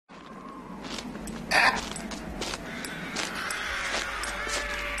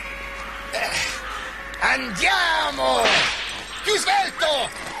Andiamo! Più svelto!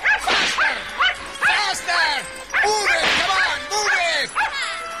 Faster! Faster! Move it! Come on! Move it!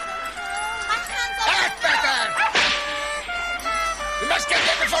 Aspetta! We must get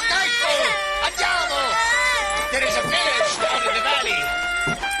there before nightfall! Andiamo! There is a village down in the valley.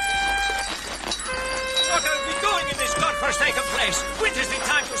 What are we doing in this godforsaken place? Winter's the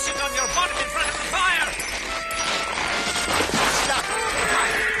time to sit on your bottom in front of the fire! Stop!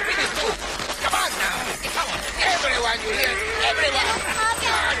 We need to... Come on now! Come on! Everyone, you hear? Everyone!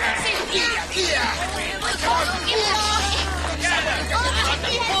 Here! Here! Come on!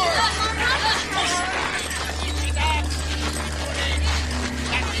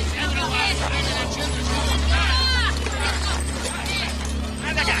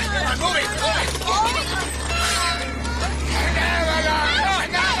 Move it!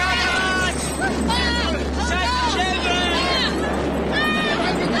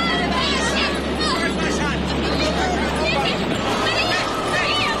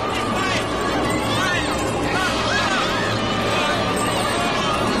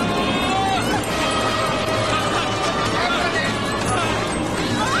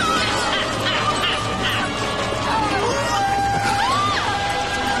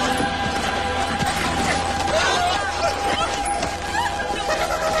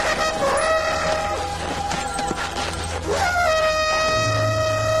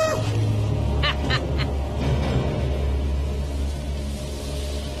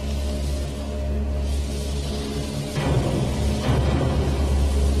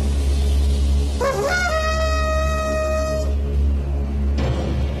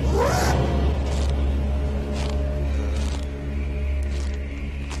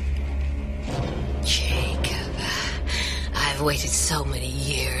 I've waited so many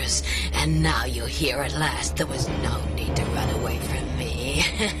years, and now you're here at last. There was no need to run away from me.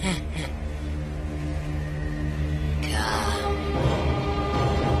 Come.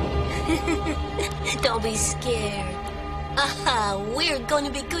 Don't be scared. We're going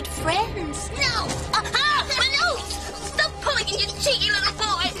to be good friends. No! No! Stop pulling in, you cheeky little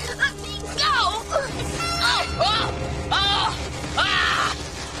boy! Go!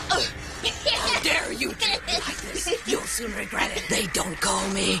 How dare you do it like this? You'll soon regret it. They don't call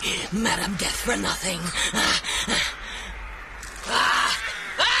me Madam Death for nothing.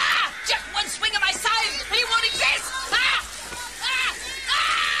 Just one swing of my scythe, and he won't exist!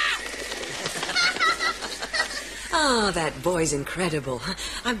 Oh, that boy's incredible.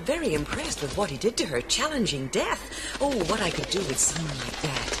 I'm very impressed with what he did to her, challenging death. Oh, what I could do with someone like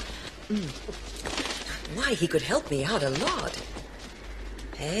that. Why, he could help me out a lot.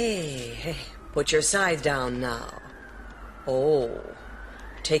 Hey, put your scythe down now. Oh,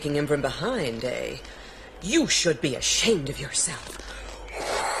 taking him from behind, eh? You should be ashamed of yourself.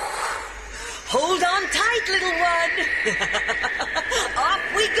 Hold on tight, little one. Off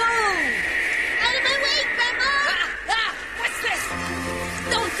we go. Out of my way, Grandma! What's this?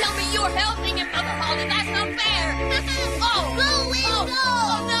 Don't tell me you're helping him, Mother Holle. That's not fair. Go, Will, go!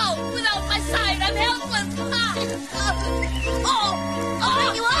 Oh, no! Without my side, I'm helpless.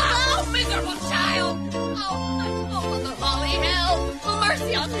 Oh, miserable child! Oh, Mother Holle, help! Oh,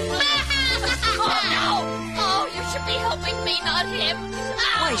 mercy on me! Oh, no! Oh, you should be helping me, not him.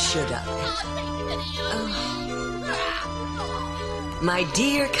 Why should I? My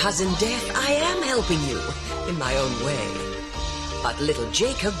dear cousin Death, I am helping you in my own way. But little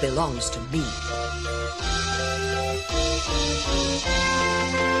Jacob belongs to me.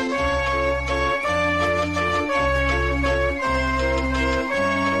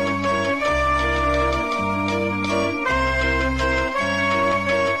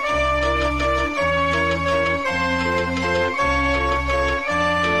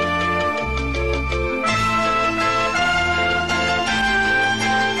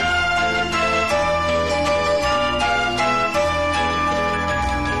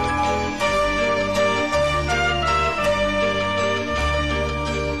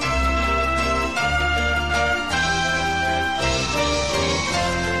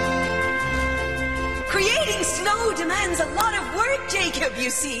 Demands a lot of work, Jacob, you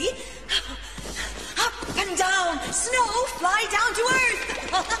see. Up and down, snow, fly down to earth.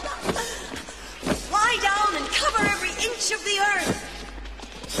 Fly down and cover every inch of the earth.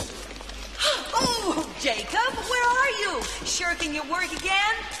 Oh, Jacob, where are you? Shirking your work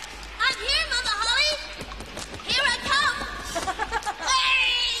again? I'm here, Mother Holle. Here I come.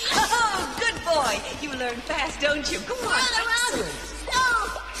 Hey! Oh, good boy. You learn fast, don't you? Go on. Whirl around. Excellent. Snow.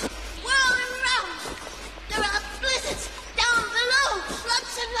 Whirl around. There are blizzards down below.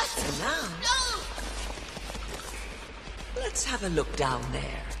 Lots and lots. And now? Snow. Let's have a look down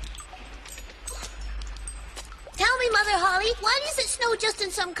there. Tell me, Mother Holly, why does it snow just in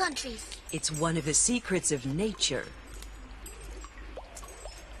some countries? It's one of the secrets of nature.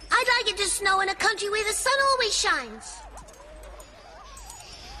 I'd like it to snow in a country where the sun always shines.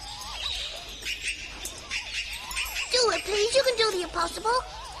 Do it, please. You can do the impossible.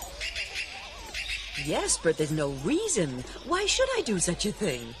 Yes, but there's no reason. Why should I do such a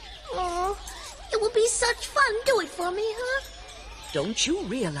thing? Oh, it would be such fun. Do it for me, huh? Don't you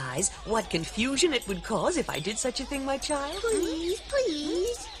realize what confusion it would cause if I did such a thing, my child? Please,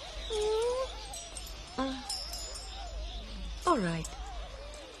 please. All right.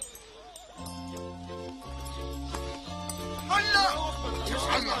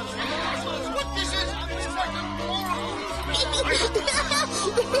 What this is? It's like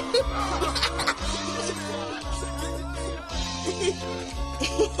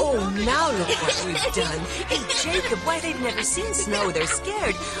Oh, now look what we've done. Hey, Jacob, why they've never seen snow? They're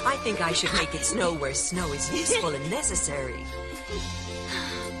scared. I think I should make it snow where snow is useful and necessary.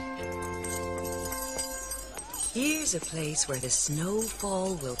 Here's a place where the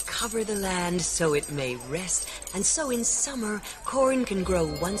snowfall will cover the land so it may rest, and so in summer corn can grow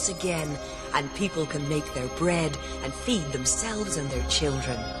once again, and people can make their bread and feed themselves and their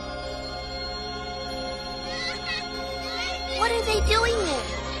children. What are they doing there?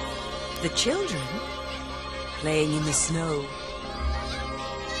 The children playing in the snow.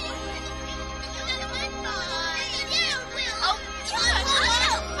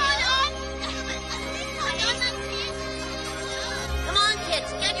 Come on,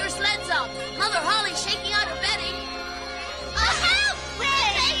 kids, get your sleds up. Mother Holly's shaking out her bedding.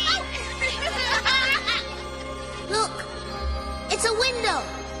 Look, it's a window.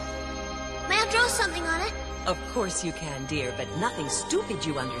 May I draw something on it? Of course you can, dear, but nothing stupid,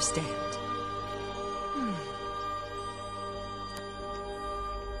 you understand.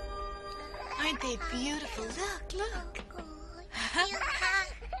 Aren't they beautiful? Look.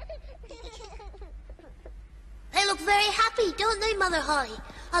 They look very happy, don't they, Mother Holly?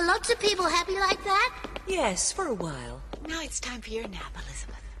 Are lots of people happy like that? Yes, for a while. Now it's time for your nap,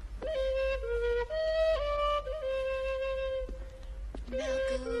 Elizabeth. Now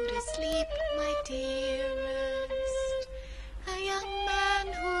go to sleep, my dearest. A young man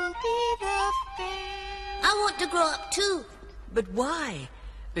who'll be the fair. I want to grow up, too. But why?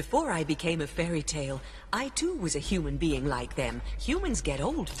 Before I became a fairy tale, I too was a human being like them. Humans get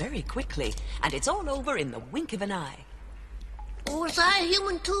old very quickly, and it's all over in the wink of an eye. Was I a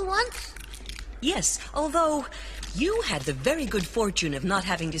human, too, once? Yes, although you had the very good fortune of not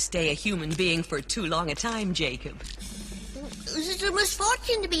having to stay a human being for too long a time, Jacob. Is it a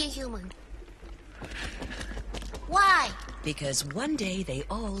misfortune to be a human? Why? Because one day they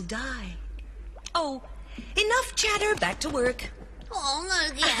all die. Oh, enough chatter, back to work. Oh,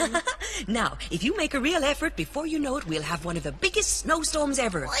 not again. Now, if you make a real effort, before you know it, we'll have one of the biggest snowstorms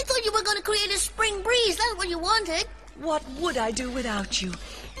ever. I thought you were going to create a spring breeze. That's what you wanted. What would I do without you?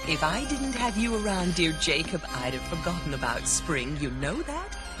 If I didn't have you around, dear Jacob, I'd have forgotten about spring. You know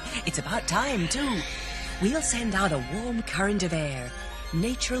that? It's about time, too. We'll send out a warm current of air.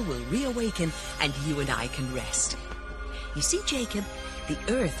 Nature will reawaken, and you and I can rest. You see, Jacob, the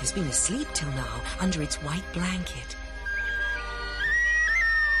earth has been asleep till now under its white blanket.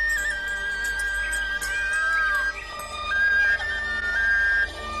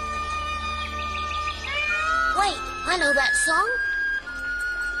 Wait, I know that song.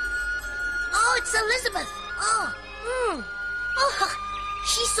 Oh, it's Elizabeth. Oh,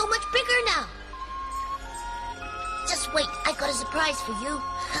 she's so much bigger now. Just wait, I got a surprise for you.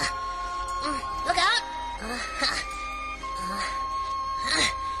 Look out.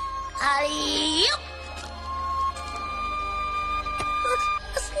 Alley-oop.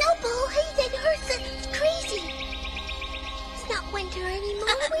 A snowball. Hey, that hurts. It's crazy. It's not winter anymore.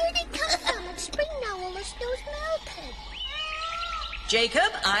 Where did it come from? It's spring now. All the snow's melted.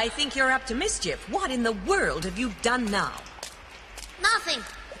 Jacob, I think you're up to mischief. What in the world have you done now? Nothing.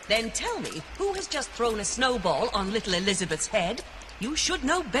 Then tell me, who has just thrown a snowball on little Elizabeth's head? You should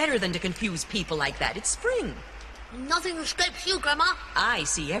know better than to confuse people like that. It's spring. Nothing escapes you, Grandma. I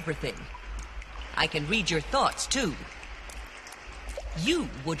see everything. I can read your thoughts, too. You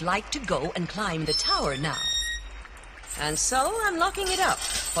would like to go and climb the tower now. And so I'm locking it up.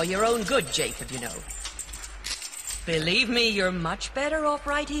 For your own good, Jacob, you know. Believe me, you're much better off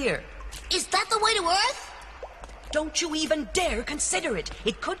right here. Is that the way to Earth? Don't you even dare consider it.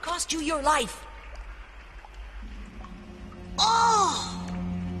 It could cost you your life. Oh!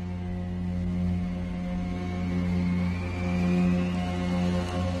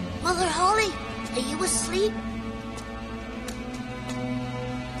 Mother Holly, are you asleep?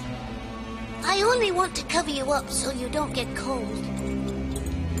 I only want to cover you up so you don't get cold.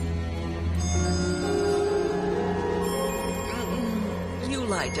 You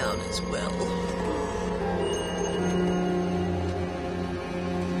lie down as well.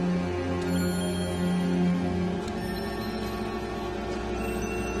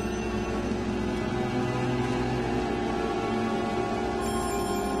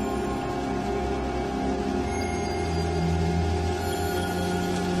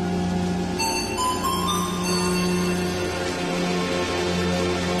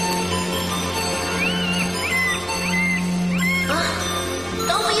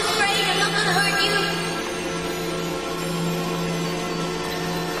 Don't be afraid, I'm not gonna hurt you.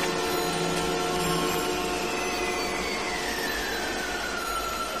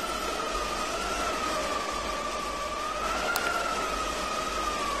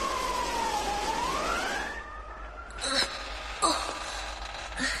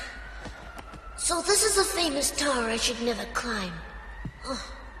 So this is a famous tower I should never climb. Oh,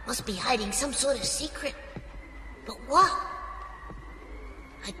 must be hiding some sort of secret. But what?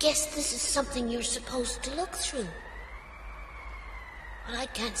 I guess this is something you're supposed to look through. But I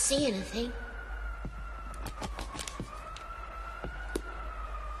can't see anything.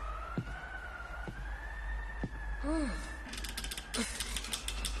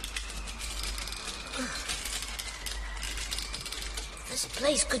 This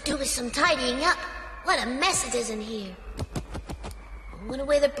place could do with some tidying up. What a mess it is in here. I wonder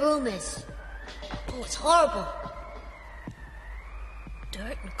where the broom is. Oh, it's horrible.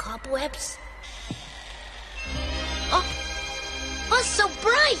 Dirt and cobwebs. Oh, it's so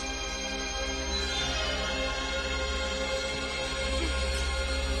bright.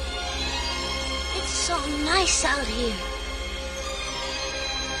 It's so nice out here.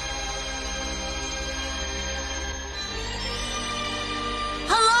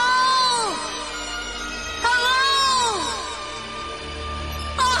 Hello? Hello?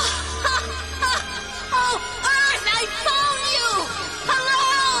 Oh, Earth, I found you! Hello!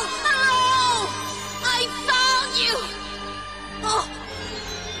 Hello! I found you! Oh,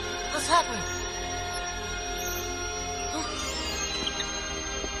 what's happening?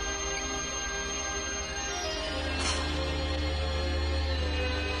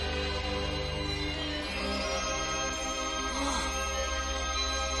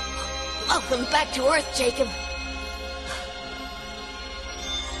 Welcome back to Earth, Jacob.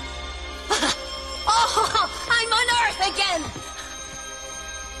 Oh, I'm on Earth again!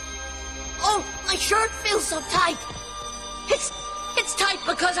 Oh, my shirt feels so tight. It's tight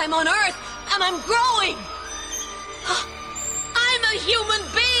because I'm on Earth and I'm growing. I'm a human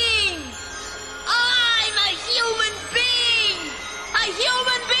being. I'm a human being. A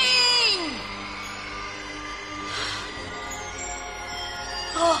human being.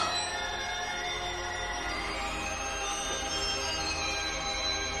 Oh.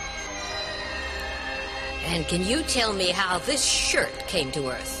 And can you tell me how this shirt came to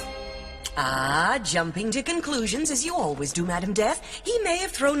Earth? Jumping to conclusions, as you always do, Madam Death. He may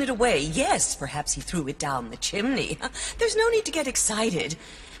have thrown it away. Yes, perhaps he threw it down the chimney. There's no need to get excited.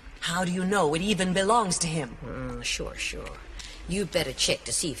 How do you know it even belongs to him? Sure. You better check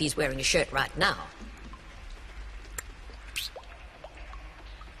to see if he's wearing a shirt right now.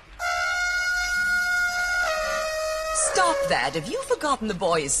 Stop that. Have you forgotten the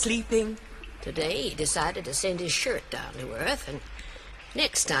boy is sleeping? Today he decided to send his shirt down to Earth, and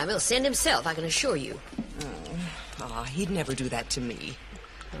next time he'll send himself, I can assure you. He'd never do that to me.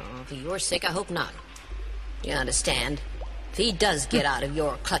 Oh, for your sake, I hope not. You understand? If he does get out of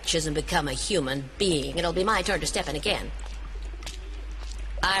your clutches and become a human being, it'll be my turn to step in again.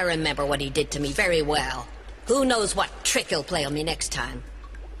 I remember what he did to me very well. Who knows what trick he'll play on me next time?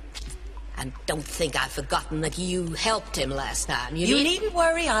 And don't think I've forgotten that you helped him last time. You needn't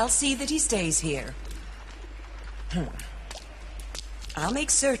worry. I'll see that he stays here. I'll make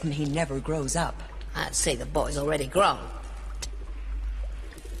certain he never grows up. I'd say the boy's already grown.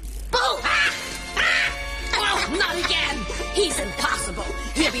 Boo! Oh, not again! He's impossible.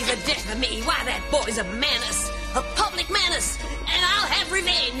 He'll be the death of me. Why, that boy's a menace. A public menace. And I'll have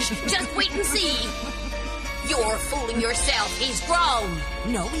revenge. Just wait and see. You're fooling yourself. He's grown.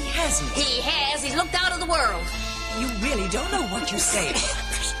 No, he hasn't. He has. He's looked out of the world. You really don't know what you're saying.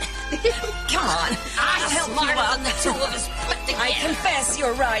 Come on. I'll help you out. The two of us put together. I confess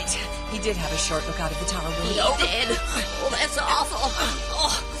you're right. He did have a short look out of the tower window. He did. Oh, that's awful.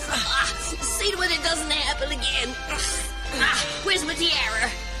 See to it doesn't happen again. Where's my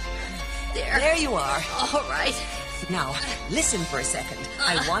tiara? There. There you are. All right. Now, listen for a second.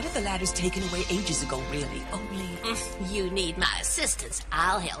 I wanted the ladders taken away ages ago, really. Only... You need my assistance.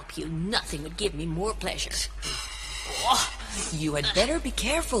 I'll help you. Nothing would give me more pleasure. You had better be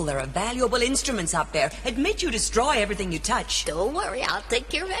careful. There are valuable instruments up there. Admit you destroy everything you touch. Don't worry, I'll take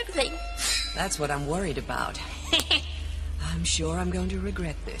care of everything. That's what I'm worried about. I'm sure I'm going to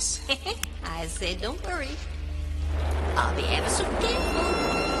regret this. I said don't worry. I'll be ever so careful.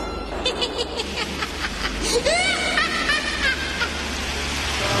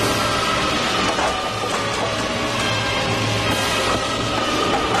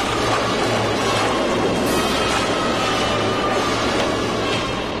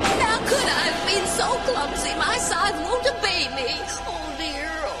 My scythe won't obey me. Oh, dear.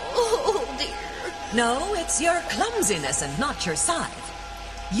 Oh, dear. No, it's your clumsiness and not your scythe.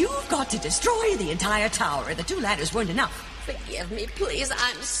 You've got to destroy the entire tower. The 2 ladders weren't enough. Forgive me, please.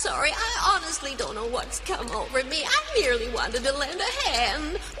 I'm sorry. I honestly don't know what's come over me. I merely wanted to lend a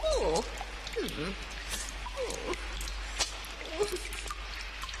hand. Oh.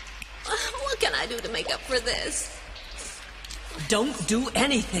 What can I do to make up for this? Don't do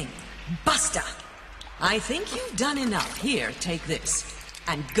anything. Basta. I think you've done enough. Here, take this.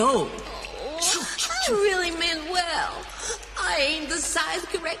 And go. I really meant well. I aimed the scythe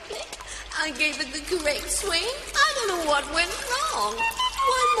correctly. I gave it the correct swing. I don't know what went wrong.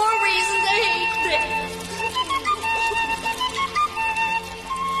 One more reason to hate this.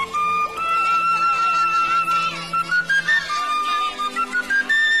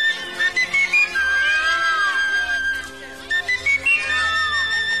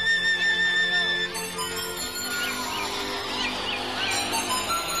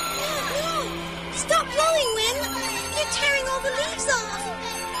 Stop blowing, Wind! You're tearing all the leaves off!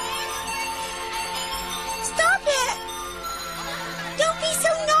 Stop it! Don't be so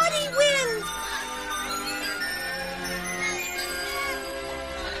naughty, Wind!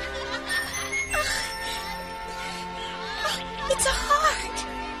 It's a heart!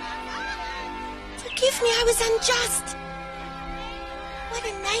 Forgive me, I was unjust. What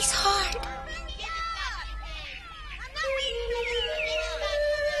a nice heart.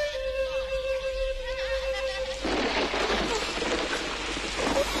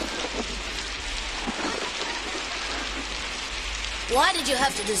 Why did you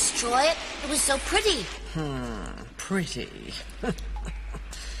have to destroy it? It was so pretty. Pretty.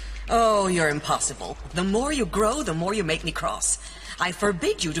 Oh, you're impossible. The more you grow, the more you make me cross. I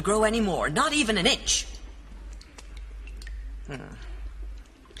forbid you to grow any more, not even an inch.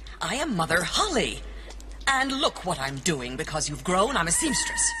 I am Mother Holle. And look what I'm doing because you've grown. I'm a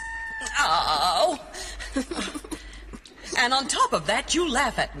seamstress. Oh. And on top of that, you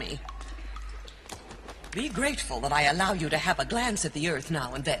laugh at me. Be grateful that I allow you to have a glance at the earth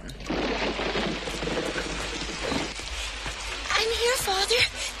now and then. I'm here, Father.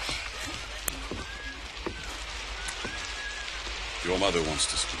 Your mother wants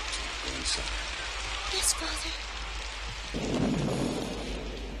to speak to you. Go inside. Yes, Father.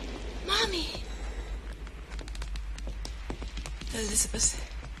 Mommy. Elizabeth,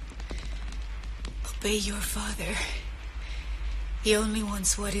 obey your father. He only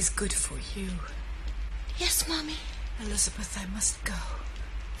wants what is good for you. Yes, Mommy. Elizabeth, I must go.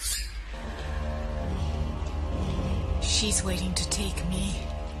 She's waiting to take me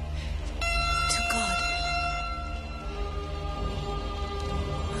to God.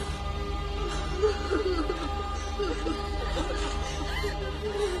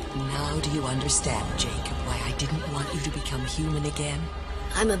 Now do you understand, Jacob, why I didn't want you to become human again?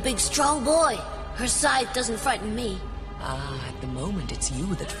 I'm a big, strong boy. Her scythe doesn't frighten me. At the moment it's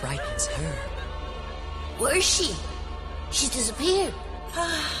you that frightens her. Where's she? She's disappeared.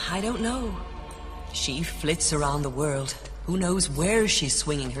 I don't know. She flits around the world. Who knows where she's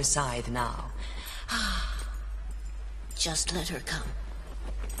swinging her scythe now? Just let her come.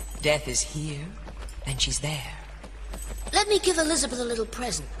 Death is here, and she's there. Let me give Elizabeth a little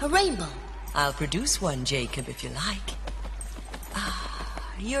present. A rainbow. I'll produce one, Jacob, if you like.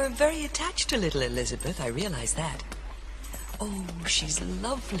 You're very attached to little Elizabeth, I realize that. Oh, she's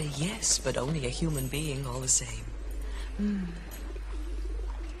lovely, yes, but only a human being all the same.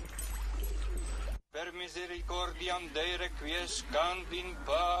 Per misericordiam Dei requiescant in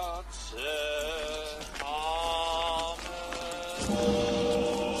pace. Amen.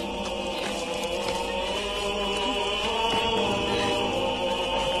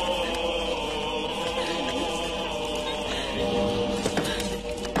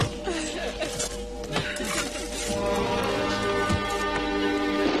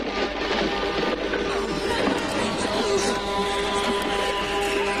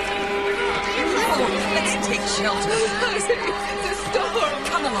 Let's take shelter.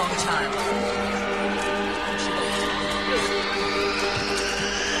 strong child.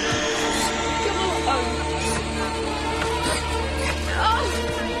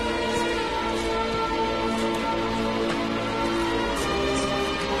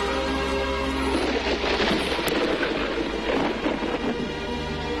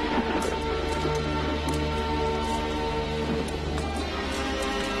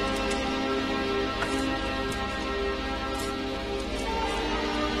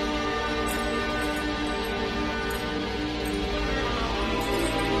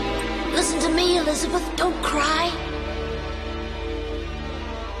 Listen to me, Elizabeth. Don't cry.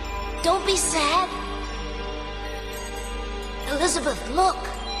 Don't be sad. Elizabeth, look.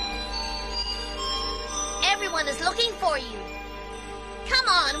 Everyone is looking for you. Come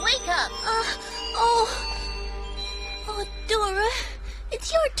on, wake up. Oh, Dora,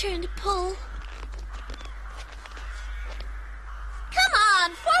 it's your turn to pull. Come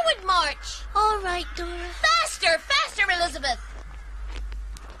on, forward march. All right, Dora. Faster, faster, Elizabeth.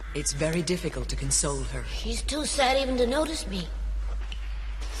 It's very difficult to console her. She's too sad even to notice me.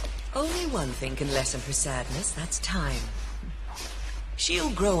 Only one thing can lessen her sadness, that's time. She'll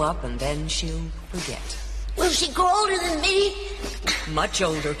grow up and then she'll forget. Will she grow older than me? Much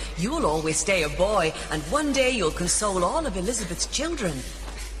older. You'll always stay a boy, and one day you'll console all of Elizabeth's children.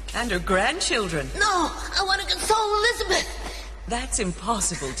 And her grandchildren. No, I want to console Elizabeth. That's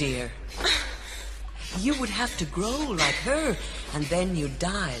impossible, dear. You would have to grow like her, and then you'd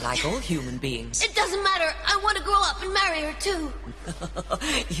die like all human beings. It doesn't matter. I want to grow up and marry her, too.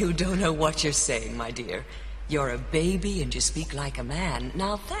 You don't know what you're saying, my dear. You're a baby and you speak like a man.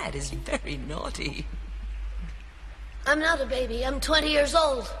 Now that is very naughty. I'm not a baby. I'm 20 years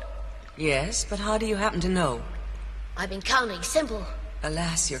old. Yes, but how do you happen to know? I've been counting. Simple.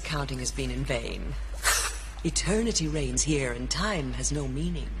 Alas, your counting has been in vain. Eternity reigns here, and time has no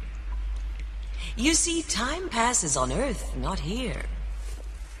meaning. You see, time passes on Earth, not here.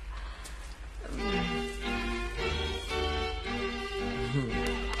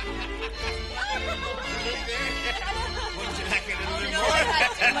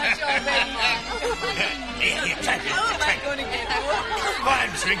 Come on,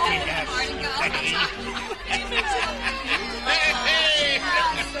 drink it up.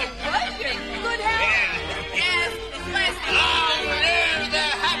 Good health. Yes, Long live the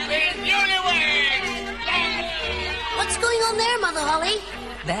happy newlyweds! What's going on there, Mother Holly?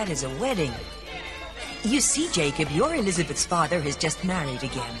 That is a wedding. You see, Jacob, your Elizabeth's father has just married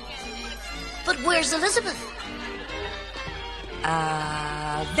again. But where's Elizabeth?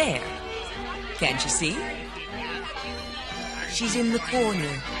 There. Can't you see? She's in the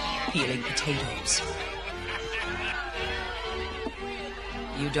corner, peeling potatoes.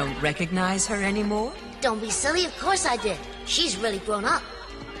 You don't recognize her anymore? Don't be silly. Of course I did. She's really grown up.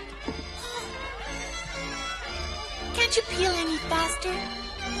 Can't you peel any faster?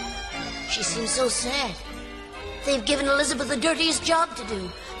 She seems so sad. They've given Elizabeth the dirtiest job to do.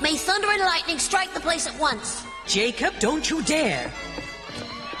 May thunder and lightning strike the place at once. Jacob, don't you dare!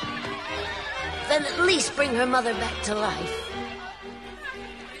 Then at least bring her mother back to life.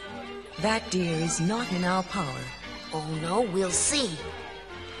 That, dear, is not in our power. Oh, no, we'll see.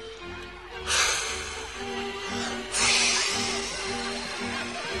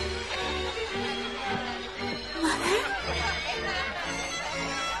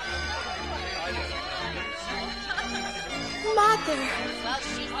 Mother.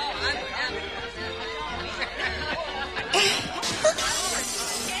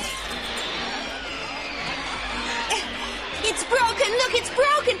 It's broken. Look, it's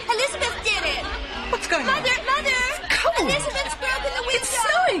broken. Elizabeth did it. What's going on? Mother. Elizabeth's broken the window. It's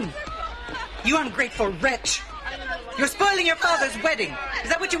snowing! You ungrateful wretch! You're spoiling your father's wedding. Is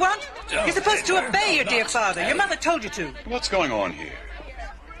that what you want? You're supposed to obey your dear father. Your mother told you to. What's going on here?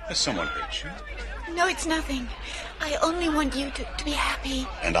 Has someone hurt you? No, it's nothing. I only want you to be happy.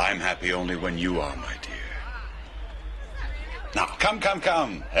 And I'm happy only when you are, my dear. Now,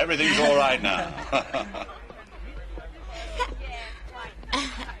 come. Everything's all right now.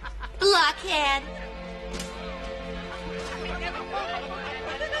 Blockhead.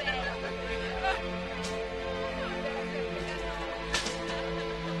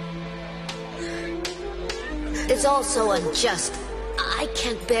 It's all so unjust. I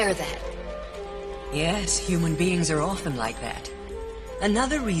can't bear that. Yes, human beings are often like that.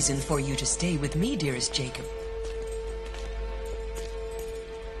 Another reason for you to stay with me, dearest Jacob.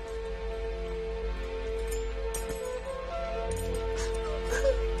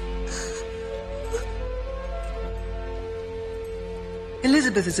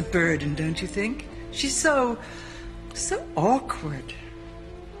 Elizabeth is a burden, don't you think? She's so awkward.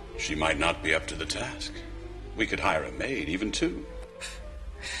 She might not be up to the task. We could hire a maid, even two.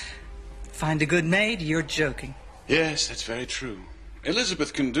 Find a good maid? You're joking. Yes, that's very true.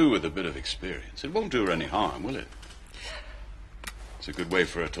 Elizabeth can do with a bit of experience. It won't do her any harm, will it? It's a good way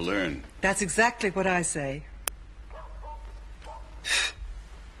for her to learn. That's exactly what I say.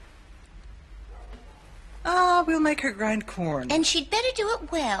 We'll make her grind corn. And she'd better do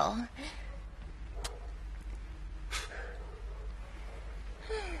it well.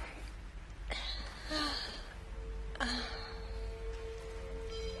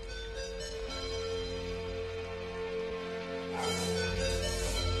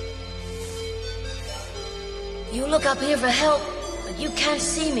 You look up here for help, but you can't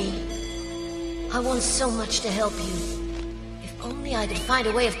see me. I want so much to help you. If only I could find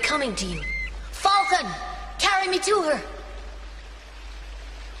a way of coming to you. Falcon! Carry me to her!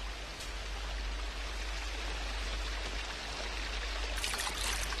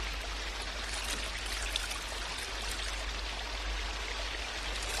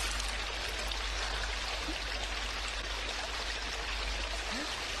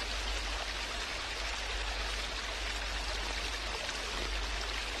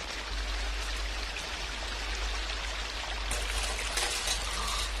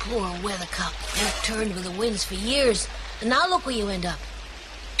 Poor Weathercock. You've turned with the winds for years, and now look where you end up.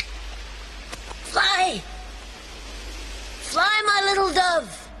 Fly! Fly, my little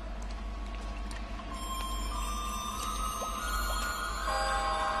dove!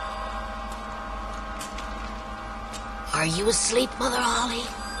 Are you asleep, Mother Holly?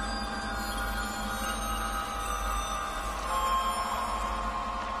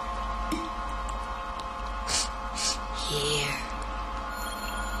 Here.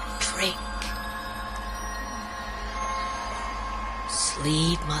 Drink.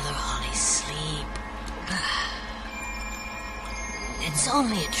 Sleep, Mother Holly, sleep. It's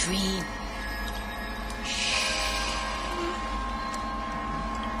only a dream.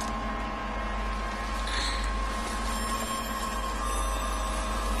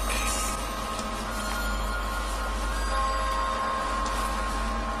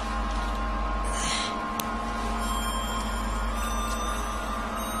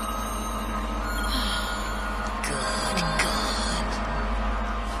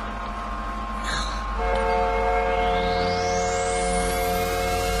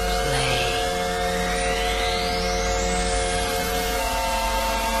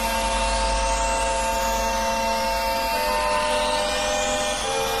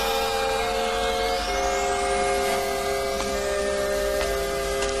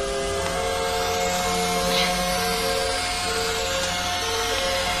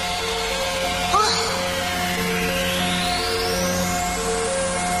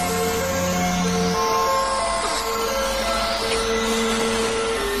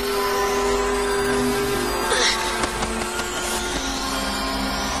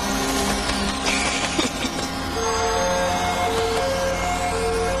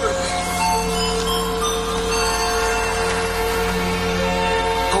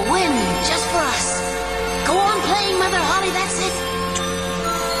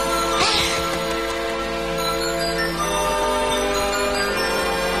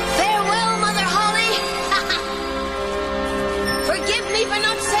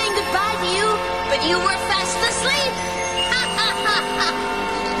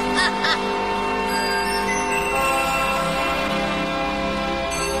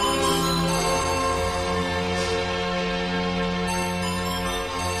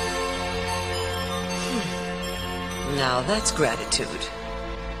 Now that's gratitude.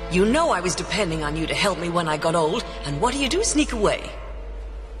 You know I was depending on you to help me when I got old, and what do? Sneak away.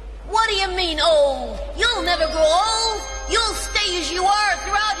 What do you mean, old? You'll never grow old. You'll stay as you are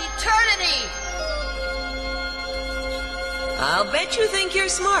throughout eternity. I'll bet you think you're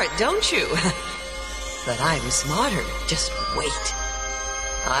smart, don't you? But I'm smarter. Just wait.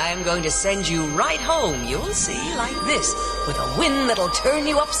 I'm going to send you right home, you'll see, like this, with a wind that'll turn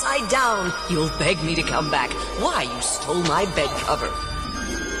you upside down. You'll beg me to come back. Why, you stole my bed cover.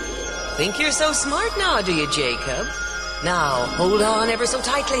 Think you're so smart now, do you, Jacob? Now, hold on ever so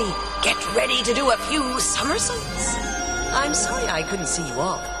tightly. Get ready to do a few somersaults. I'm sorry I couldn't see you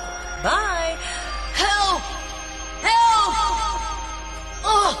all. Bye. Help! Help!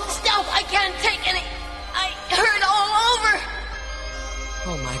 Oh, stop! I can't take any. I hurt all over.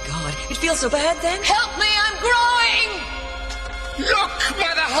 Oh, my God. It feels so bad, then? Help me, I'm growing! Look,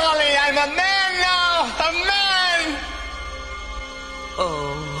 Mother Holly, I'm a man now! A man!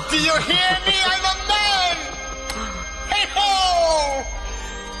 Oh. Do you hear me? I'm a man! Hey-ho!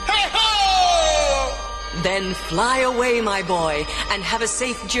 Hey-ho! Then fly away, my boy, and have a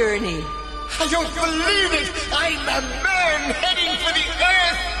safe journey. I don't believe it! I'm a man heading for the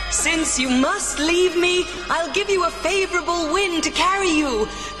earth! Since you must leave me, I'll give you a favorable wind to carry you.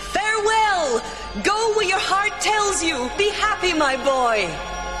 Farewell! Go where your heart tells you. Be happy, my boy.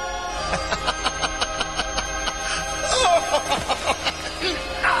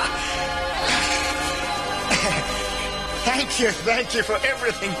 Thank you for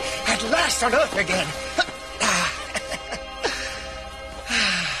everything. At last on earth again.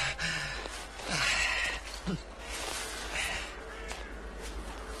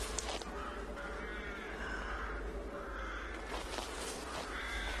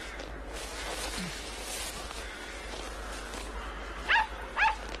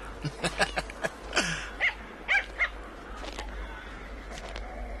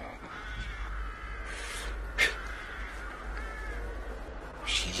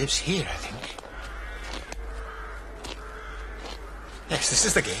 She lives here, I think. Yes, this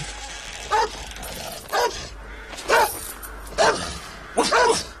is the gate.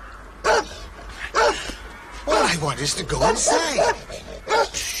 All I want is to go inside.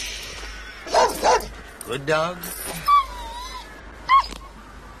 Good dog.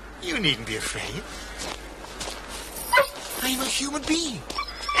 You needn't be afraid. I'm a human being.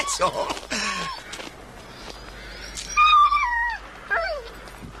 That's all.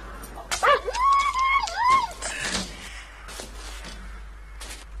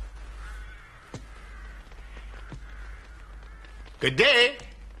 Good day.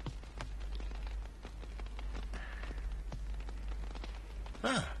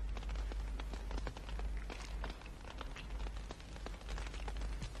 Huh.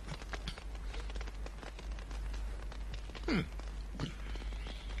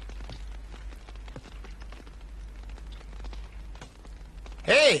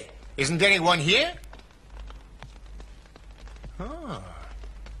 Hey, isn't anyone here? Oh,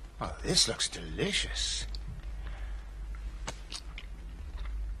 this looks delicious.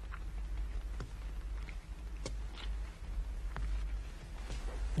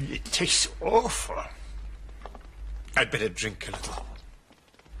 It tastes awful. I'd better drink a little.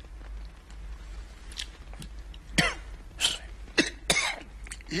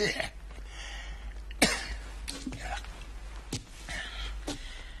 Yeah.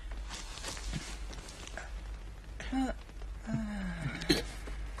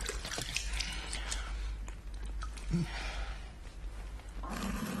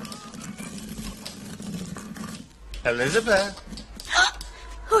 Elizabeth.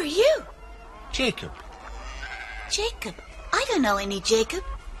 Who are you? Jacob. Jacob. I don't know any Jacob.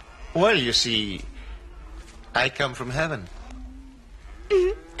 Well, you see, I come from heaven.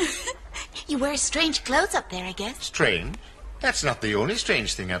 You wear strange clothes up there, I guess. Strange? That's not the only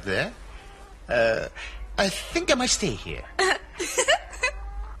strange thing up there. I think I might stay here.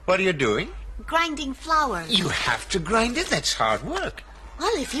 What are you doing? Grinding flour. You have to grind it. That's hard work.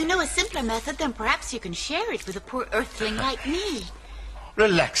 Well, if you know a simpler method, then perhaps you can share it with a poor earthling like me.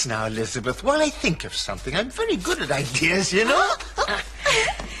 Relax now, Elizabeth, while I think of something. I'm very good at ideas, you know. Now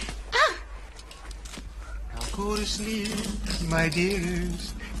go to sleep, my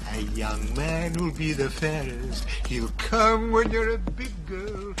dearest. A young man who'll be the fairest. He'll come when you're a big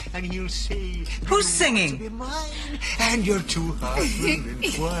girl, and he'll say, Who's singing? "To be mine," and your two hearts will entwine.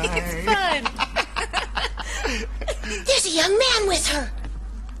 It's fun. There's a young man with her.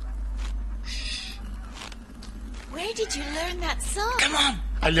 Where did you learn that song? Come on.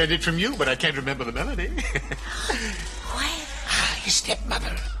 I learned it from you, but I can't remember the melody. Quiet. Your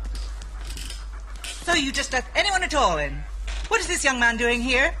stepmother. So you just let anyone at all in? What is this young man doing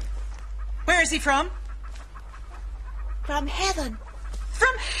here? Where is he from? From heaven.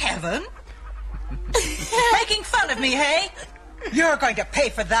 From heaven? Making fun of me, hey? You're going to pay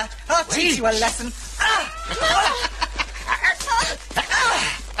for that. I'll teach you a lesson.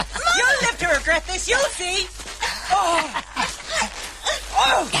 You'll live to regret this, you'll see.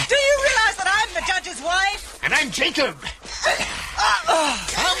 Oh, do you realize that I'm the judge's wife? And I'm Jacob.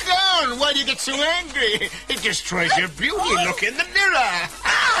 Calm down. Why do you get so angry? It destroys your beauty. Look in the mirror.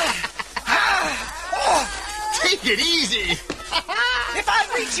 Take it easy. If I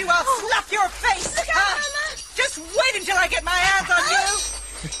reach you, I'll slap your face. Just wait until I get my hands on you.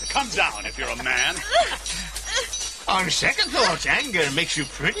 Come down if you're a man. On second thoughts, anger makes you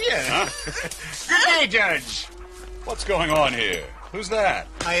prettier. Huh? Good day, Judge. What's going on here? Who's that?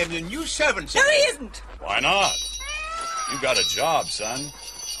 I am your new servant, sir. No, he isn't. Why not? You got a job, son.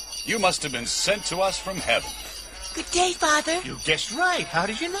 You must have been sent to us from heaven. Good day, Father. You guessed right. How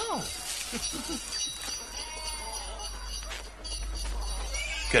did you know?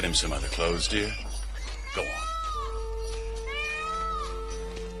 Get him some other clothes, dear. Go on.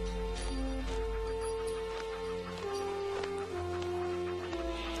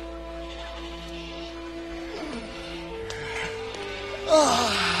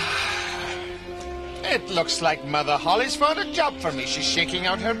 It looks like Mother Holly's found a job for me. She's shaking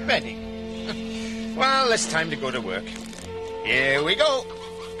out her bedding. Well, it's time to go to work. Here we go.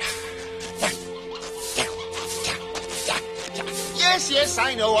 Yes,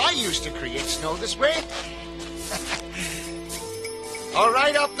 I know. I used to create snow this way. All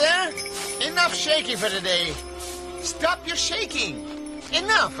right up there? Enough shaking for today. Stop your shaking.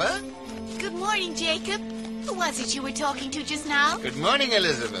 Enough, huh? Good morning, Jacob. Who was it you were talking to just now? Good morning,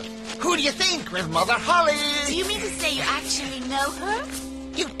 Elizabeth. Who do you think? With Mother Holly. Do you mean to say you actually know her?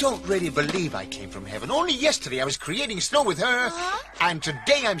 You don't really believe I came from heaven. Only yesterday I was creating snow with her, and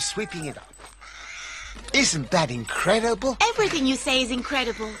today I'm sweeping it up. Isn't that incredible? Everything you say is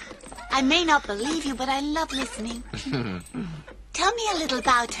incredible. I may not believe you, but I love listening. Tell me a little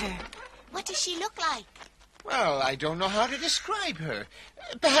about her. What does she look like? Well, I don't know how to describe her.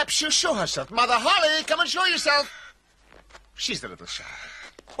 Perhaps she'll show herself. Mother Holly, come and show yourself. She's a little shy.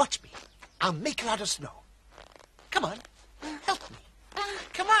 Watch me. I'll make her out of snow. Come on. Help me.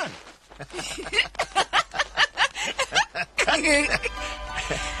 Come on.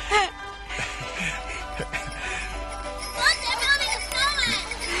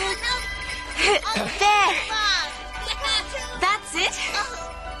 There. That's it.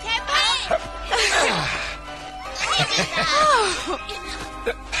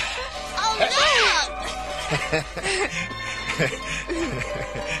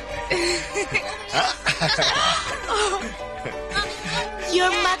 Your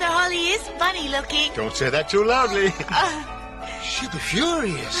Mother Holly is funny looking. Don't say that too loudly. She'll be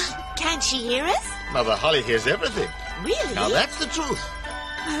furious. Can't she hear us? Mother Holly hears everything. Really? Now that's the truth.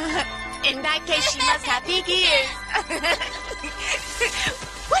 In that case, she must have big ears.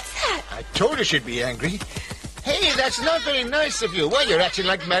 What's that? I told her she'd be angry. Hey, that's not very nice of you. Well, you're acting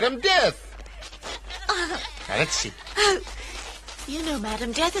like Madame Death. Now, let's see. You know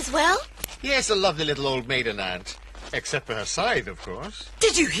Madame Death as well? Yes, a lovely little old maiden aunt. Except for her scythe, of course.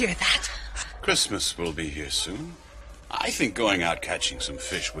 Did you hear that? Christmas will be here soon. I think going out catching some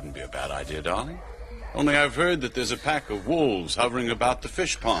fish wouldn't be a bad idea, darling. Only I've heard that there's a pack of wolves hovering about the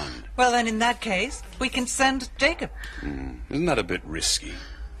fish pond. Well, then in that case, we can send Jacob. Isn't that a bit risky?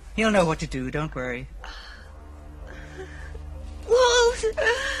 He'll know what to do, don't worry. Wolves!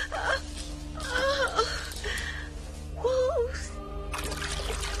 Wolves!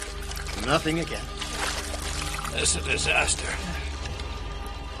 Nothing again. This is a disaster.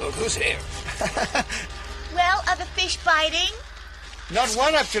 Look who's here. Well, are the fish biting? Not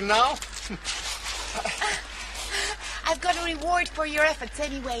one up to now. I've got a reward for your efforts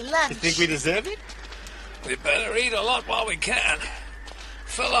anyway, lunch. You think we deserve it? We better eat a lot while we can.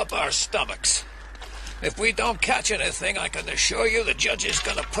 Fill up our stomachs. If we don't catch anything, I can assure you the judge is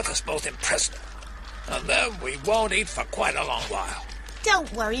going to put us both in prison. And then we won't eat for quite a long while.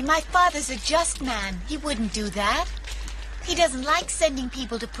 Don't worry, my father's a just man. He wouldn't do that. He doesn't like sending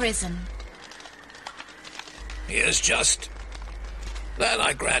people to prison. He is just. That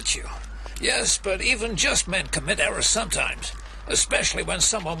I grant you. Yes, but even just men commit errors sometimes. Especially when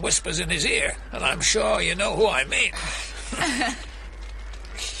someone whispers in his ear. And I'm sure you know who I mean.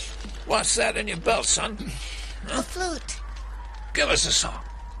 What's that in your belt, son? A flute. Give us a song.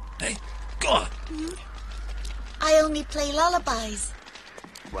 Hey, go on. I only play lullabies.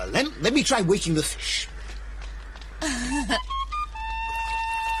 Well, then, let me try waking the fish. There's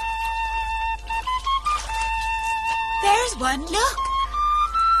one, look.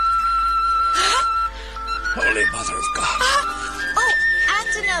 Holy Mother of God. Oh,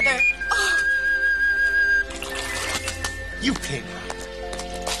 and another. Oh. You came out.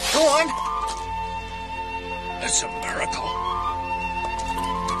 Go on. It's a miracle.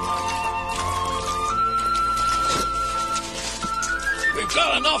 We've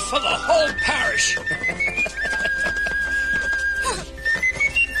got enough for the whole parish.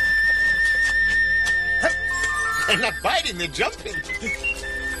 They're not biting, they're jumping.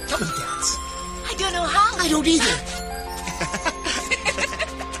 Come and dance. I don't know how. I don't either.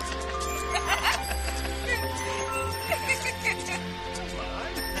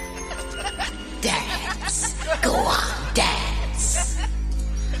 Dance. Go on, dance.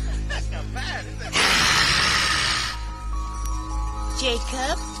 That's not bad, is it?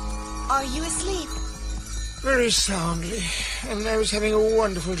 Jacob, are you asleep? Very soundly. And I was having a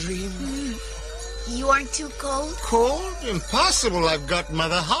wonderful dream. You aren't too cold? Cold? Impossible. I've got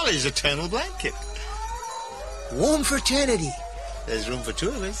Mother Holly's eternal blanket. Warm for eternity. There's room for two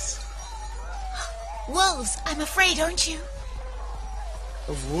of us. Wolves, I'm afraid, aren't you?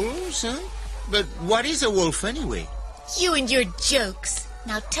 Of wolves, huh? But what is a wolf anyway? You and your jokes.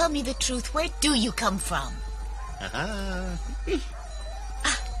 Now tell me the truth. Where do you come from?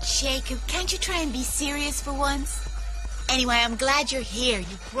 Jacob, can't you try and be serious for once? Anyway, I'm glad you're here.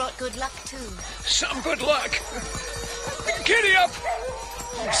 You brought good luck, too. Some good luck. Giddy up!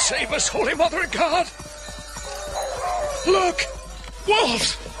 Save us, Holy Mother of God! Look!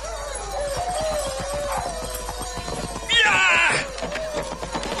 Wolves!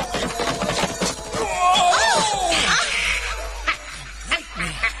 Yeah!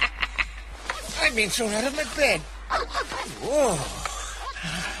 I've been thrown out of my bed. Whoa.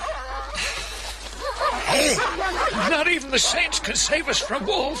 Hey! Not even the saints can save us from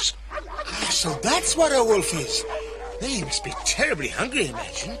wolves. So that's what a wolf is. They must be terribly hungry,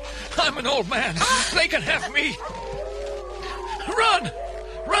 imagine. I'm an old man. They can have me. Run!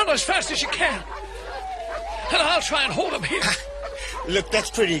 Run as fast as you can. And I'll try and hold them here. Look, that's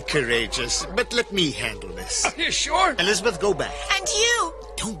pretty courageous, but let me handle this. Are you sure? Elizabeth, go back. And you!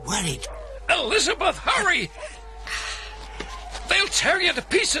 Don't worry. Elizabeth, hurry! They'll tear you to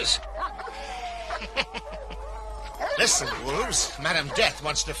pieces. Listen, wolves, Madame Death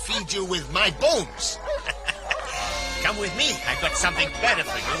wants to feed you with my bones. Come with me. I've got something better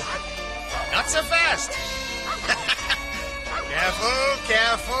for you. Not so fast. Careful,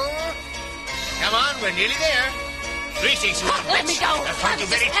 careful. Come on, we're nearly there. Greetings, you old Let me witch. go. I find you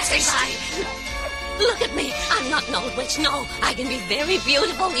I'm very just passing tasty. by. Look at me. I'm not an old witch. No, I can be very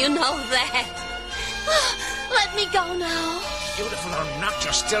beautiful. You know that. Let me go now. Beautiful or not,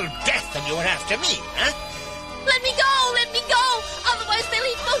 you're still death and you're after me, huh? Let me go. Let me go. Otherwise, they'll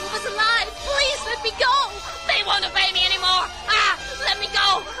eat both of us alive. Please let me go. They won't obey me anymore. Let me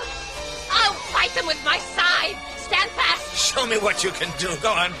go. I'll fight them with my side. Stand fast. Show me what you can do.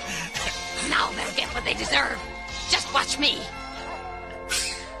 Go on. Now they'll get what they deserve. Just watch me.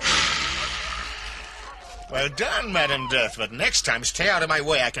 Well done, Madame Death, but next time stay out of my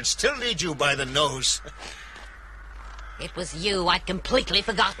way. I can still lead you by the nose. It was you. I'd completely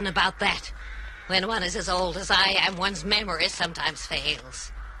forgotten about that. When one is as old as I am, one's memory sometimes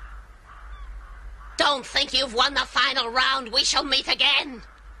fails. Don't think you've won the final round. We shall meet again.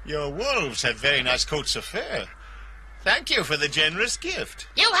 Your wolves have very nice coats of fur. Thank you for the generous gift.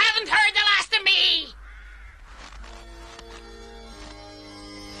 You haven't heard the last of me.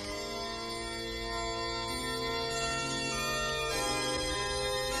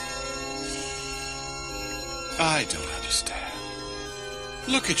 I don't understand.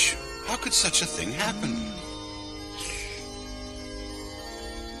 Look at you. How could such a thing happen?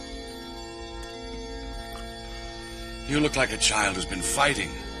 You look like a child who's been fighting.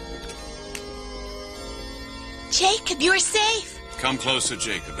 Jacob, you're safe. Come closer,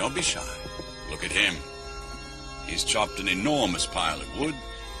 Jacob. Don't be shy. Look at him. He's chopped an enormous pile of wood,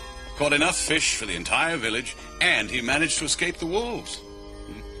 caught enough fish for the entire village, and he managed to escape the wolves.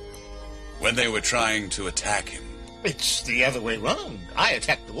 When they were trying to attack him. It's the other way round. I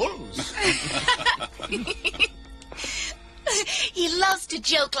attacked the wolves. He loves to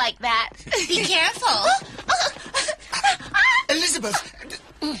joke like that. Be careful. Elizabeth!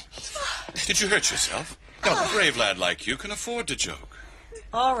 Did you hurt yourself? No, a brave lad like you can afford to joke.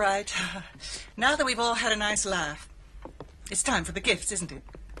 All right. Now that we've all had a nice laugh, it's time for the gifts, isn't it?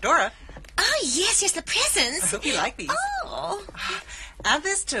 Dora, Oh, yes, the I presents. hope you like these. Oh, And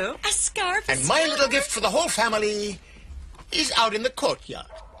this too. a scarf. And my little gift for the whole family is out in the courtyard.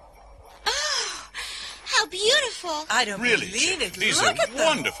 Oh, how beautiful. I don't Really, believe Jack, it. these Look are at them.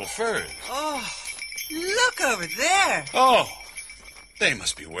 wonderful furs. Oh, look over there. Oh, they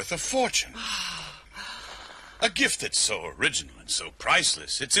must be worth a fortune. A gift that's so original and so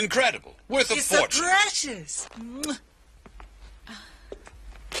priceless. It's incredible. Worth a It's so fortune. precious.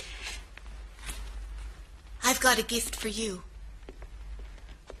 I've got a gift for you.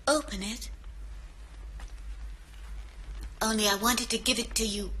 Open it. Only I wanted to give it to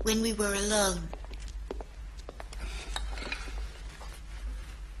you when we were alone.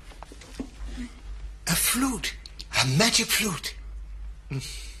 A flute. A magic flute.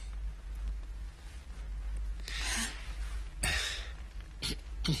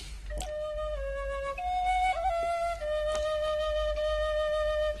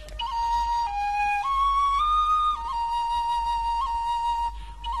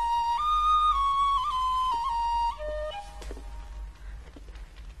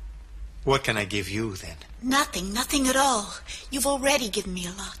 What can I give you, then? Nothing at all. You've already given me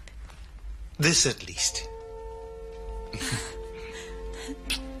a lot. This, at least.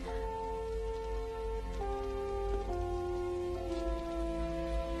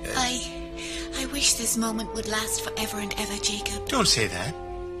 I wish wish this moment would last forever and ever, Jacob. Don't say that.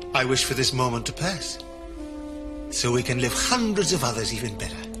 I wish for this moment to pass, so we can live hundreds of others even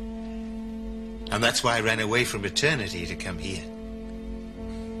better. And that's why I ran away from eternity to come here.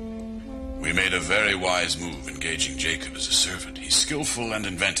 We made a very wise move engaging Jacob as a servant. He's skillful and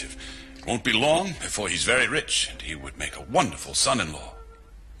inventive. It won't be long before he's very rich, and he would make a wonderful son-in-law.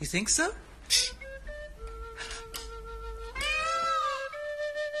 You think so?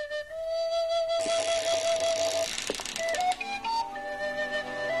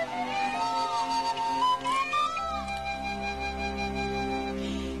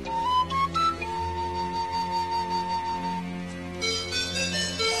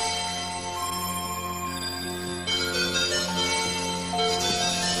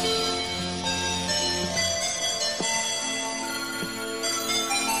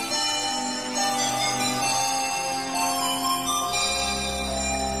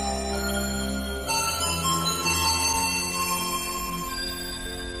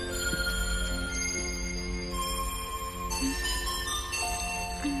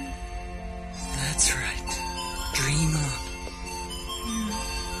 That's right. Dream on.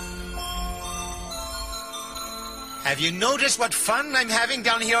 Have you noticed what fun I'm having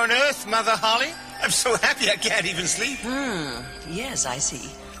down here on Earth, Mother Holly? I'm so happy I can't even sleep. Yes, I see.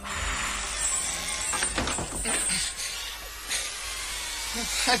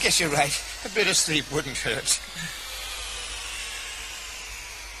 I guess you're right. A bit of sleep wouldn't hurt.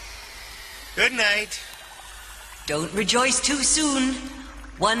 Good night. Don't rejoice too soon.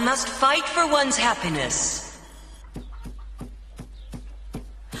 One must fight for one's happiness.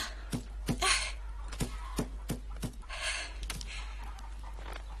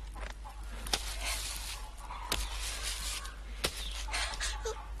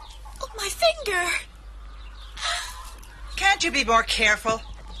 Oh, my finger! Can't you be more careful?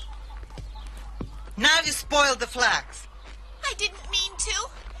 Now you spoiled the flax. I didn't mean to.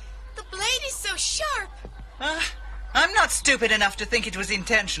 The blade is so sharp. I'm not stupid enough to think it was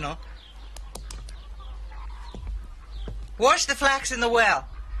intentional. Wash the flax in the well,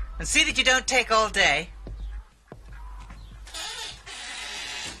 and see that you don't take all day.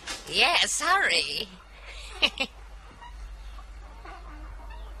 Yes, hurry.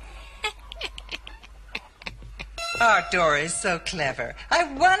 Our Dora is so clever. I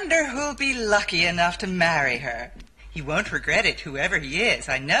wonder who'll be lucky enough to marry her. He won't regret it, whoever he is,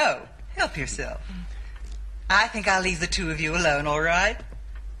 I know. Help yourself. I think I'll leave the two of you alone, all right?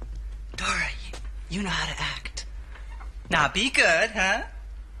 Dora, you know how to act. Now be good, huh?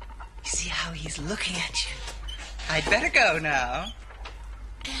 You see how he's looking at you. I'd better go now.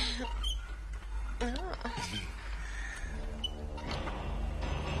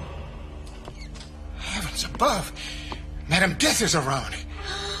 Heavens above. Madam Death is around.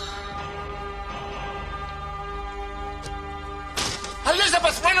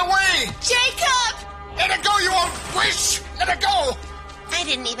 Elizabeth, run away! Jacob! Let her go, you old witch! Let her go! I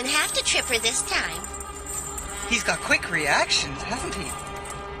didn't even have to trip her this time. He's got quick reactions, hasn't he?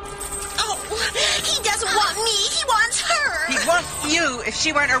 Oh, he doesn't want me. He wants her. He'd want you if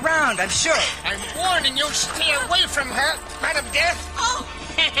she weren't around, I'm sure. I'm warning you, stay away from her, Madam Death. Oh.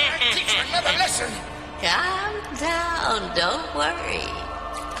 I'll teach her another lesson. Calm down, don't worry.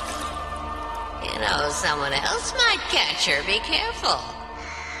 You know, someone else might catch her. Be careful.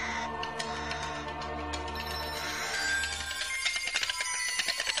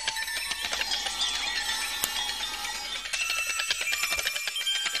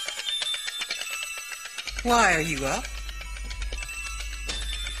 Why are you up?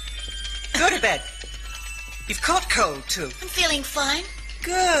 Go to bed. You've caught cold, too. I'm feeling fine.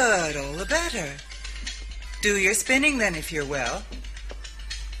 Good, all the better. Do your spinning, then, if you're well.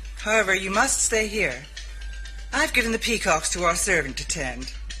 However, you must stay here. I've given the peacocks to our servant to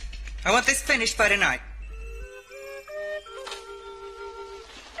tend. I want this finished by tonight.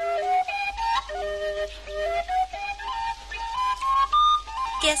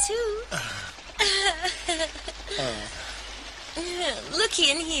 Guess who?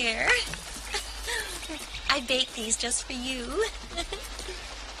 Looky in here. I baked these just for you.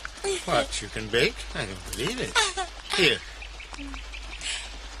 What, you can bake? I don't believe it. Here.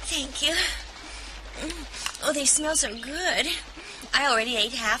 Thank you. Oh, they smell so good. I already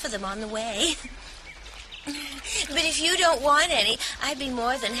ate half of them on the way. But if you don't want any, I'd be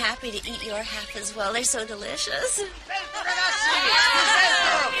more than happy to eat your half as well. They're so delicious. Look,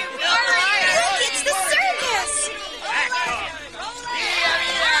 it's the circus!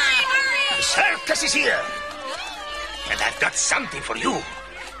 The circus is here. And I've got something for you.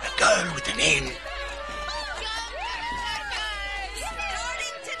 A girl with the name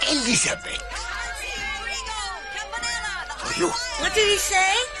Elizabeth. you. What did he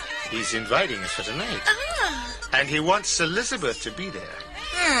say? He's inviting us for tonight. Ah. And he wants Elizabeth to be there.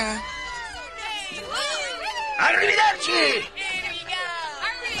 Arrivederci!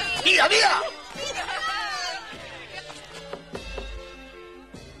 Via, via!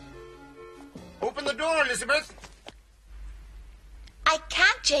 Open the door, Elizabeth. I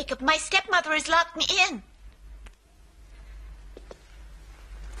can't, Jacob. My stepmother has locked me in.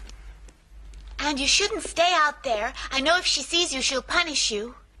 And you shouldn't stay out there. I know if she sees you, she'll punish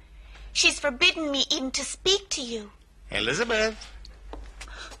you. She's forbidden me even to speak to you. Elizabeth.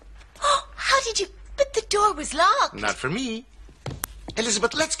 Oh, how did you... But the door was locked. Not for me.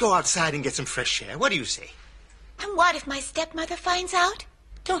 Elizabeth, let's go outside and get some fresh air. What do you say? And what if my stepmother finds out?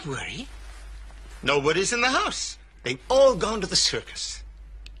 Don't worry. Nobody's in the house. They've all gone to the circus.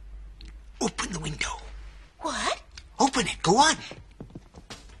 Open the window. What? Open it. Go on.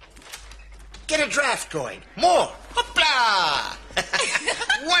 Get a draft going. More. Hoopla!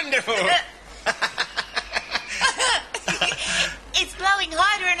 Wonderful. It's blowing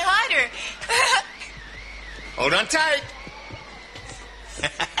harder and harder. Hold on tight.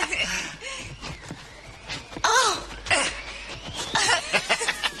 Oh.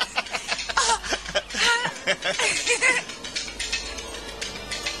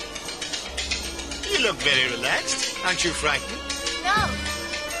 You look very relaxed. Aren't you frightened? No.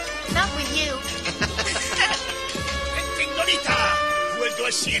 Not with you. Lolita will do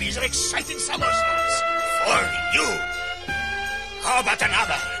a series of exciting somersaults for you. How about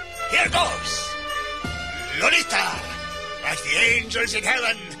another? Here goes. Lolita, like the angels in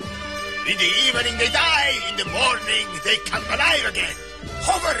heaven. In the evening they die, in the morning they come alive again,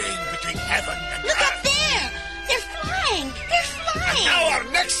 hovering between heaven and Look earth. up there. They're flying. They're flying. And now our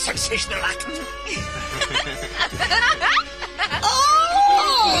next sensational act.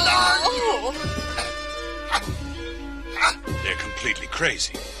 They're completely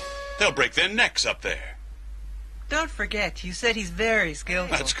crazy. They'll break their necks up there. Don't forget, you said he's very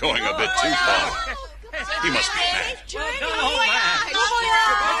skillful. That's going a bit too far. He must be mad.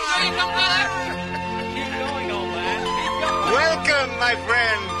 Welcome, my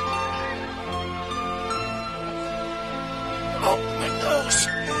friend. Oh, my nose.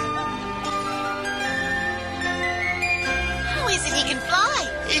 How is it he can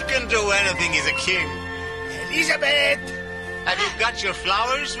fly? He can do anything. He's a king. Elizabeth. Have you got your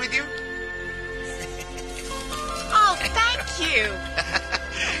flowers with you? Oh, thank you.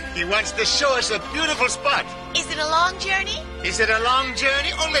 He wants to show us a beautiful spot. Is it a long journey? Is it a long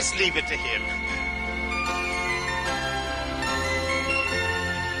journey? Oh, let's leave it to him.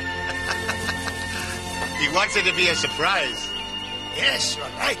 He wants it to be a surprise. Yes, you're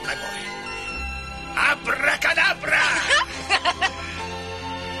right, my boy. Abracadabra!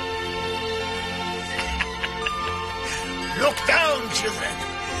 Look down, children.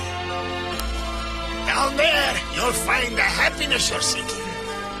 Down there, you'll find the happiness you're seeking.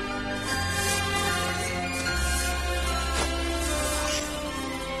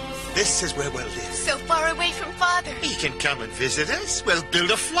 This is where we'll live. So far away from Father. He can come and visit us. We'll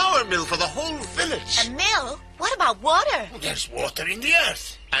build a flour mill for the whole village. A mill? What about water? There's water in the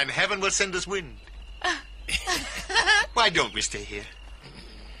earth. And heaven will send us wind. Why don't we stay here?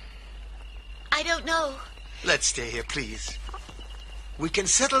 I don't know. Let's stay here, please. We can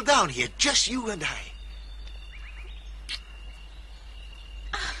settle down here, just you and I.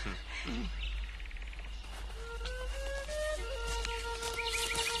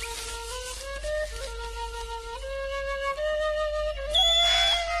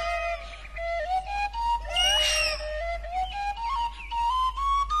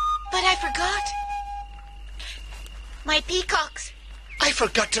 But I forgot. My peacocks. I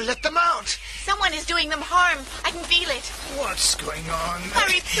forgot to let them out. Someone is doing them harm. I can feel it. What's going on?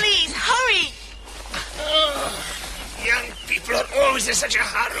 Hurry, please, hurry! Oh, young people are always in such a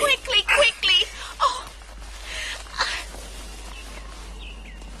hurry. Quickly, quickly! Oh,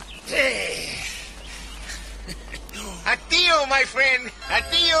 Hey. Adio, my friend.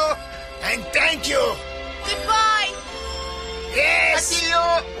 Adio. And thank you. goodbye! Yes.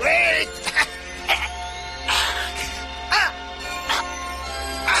 Adio. Wait.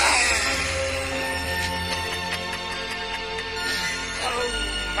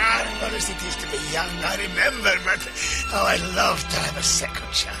 How marvelous it is to be young, I remember, but oh, I love to have a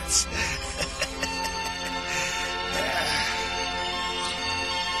second chance.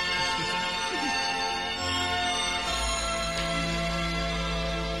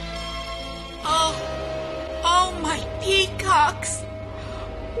 Oh, my peacocks!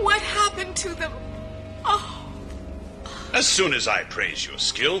 What happened to them? Oh, As soon as I praise your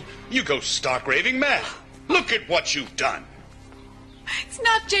skill, you go stark raving mad. Look at what you've done.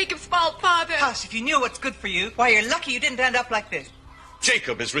 not Jacob's fault, Father. Hush, if you knew what's good for you, why, you're lucky you didn't end up like this.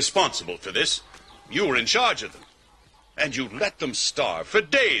 Jacob is responsible for this. You were in charge of them. And you let them starve for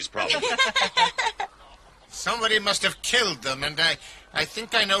days, probably. Somebody must have killed them, and I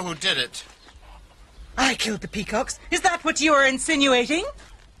think I know who did it. I killed the peacocks. Is that what you are insinuating?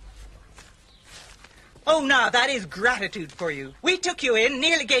 Oh, now, that is gratitude for you. We took you in,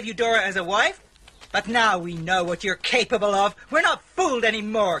 nearly gave you Dora as a wife, but now we know what you're capable of. We're not fooled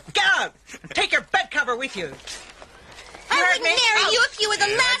anymore. Get out and take your bed cover with you. I wouldn't marry you if you were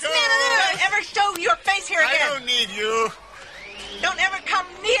the last man on earth. Don't ever show your face here again. I don't need you. Don't ever come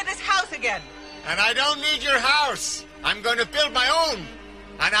near this house again. And I don't need your house. I'm going to build my own.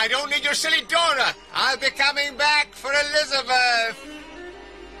 And I don't need your silly Dora. I'll be coming back for Elizabeth.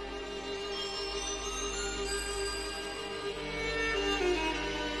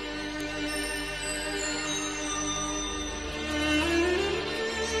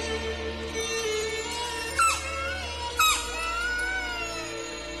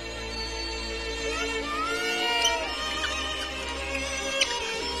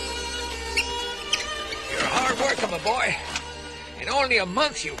 My boy. In only a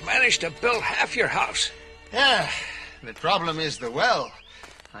month, you've managed to build half your house. Yeah, the problem is the well.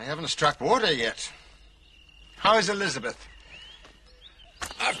 I haven't struck water yet. How is Elizabeth?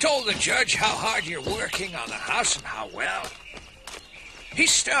 I've told the judge how hard you're working on the house and how well.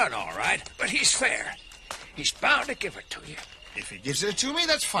 He's stern, all right, but he's fair. He's bound to give it to you. If he gives it to me,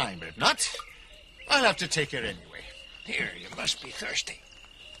 that's fine, but if not, I'll have to take it anyway. Here, you must be thirsty.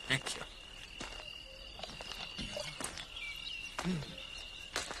 Thank you.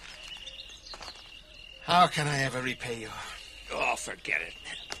 How can I ever repay you? Oh, forget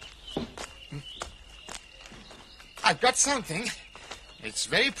it. I've got something. It's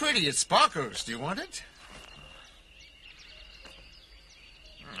very pretty. It sparkles. Do you want it?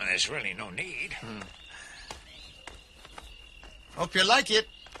 There's really no need. Hope you like it.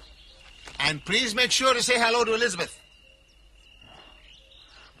 And please make sure to say hello to Elizabeth.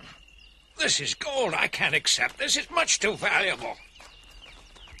 This is gold. I can't accept this. It's much too valuable.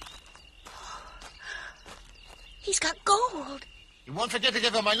 He's got gold. You won't forget to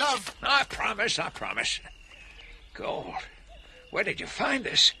give her my love. I promise, I promise. Gold. Where did you find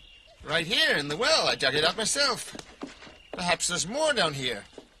this? Right here in the well. I dug it out myself. Perhaps there's more down here.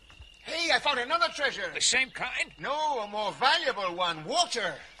 Hey, I found another treasure. The same kind? No, a more valuable one.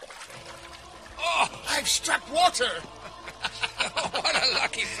 Water. Oh, I've struck water. what a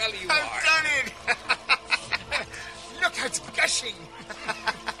lucky fellow you I've are. done it. Look how it's gushing.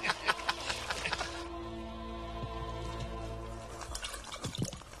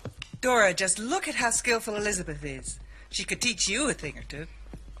 Dora, just look at how skillful Elizabeth is. She could teach you a thing or two.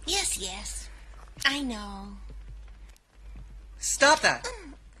 Yes, yes. I know. Stop that.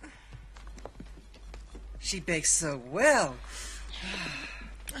 She bakes so well.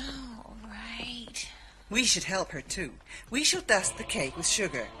 Oh, right. We should help her, too. We shall dust the cake with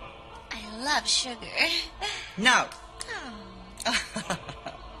sugar. I love sugar. Now. Oh.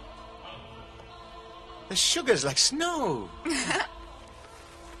 The sugar's like snow.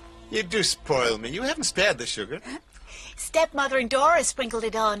 You do spoil me. You haven't spared the sugar. Stepmother and Dora sprinkled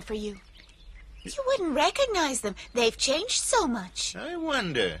it on for you. You wouldn't recognize them. They've changed so much. I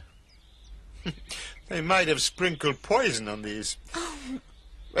wonder. They might have sprinkled poison on these. Oh.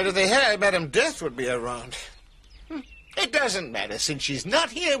 But if they had, Madame Death would be around. It doesn't matter. Since she's not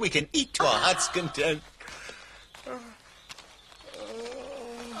here, we can eat to our heart's content.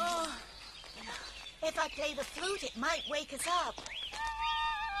 If I play the flute, it might wake us up.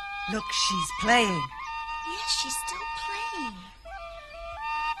 Look, she's playing. Yes, she's still playing.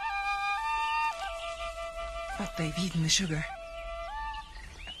 But they've eaten the sugar.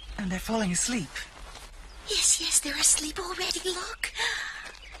 And they're falling asleep. Yes, yes, they're asleep already. Look.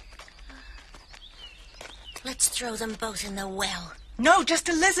 Let's throw them both in the well. No, just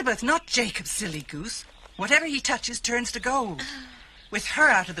Elizabeth, not Jacob, silly goose. Whatever he touches turns to gold. With her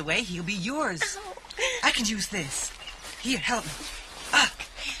out of the way, he'll be yours. Oh. I can use this. Here, help me. Ah!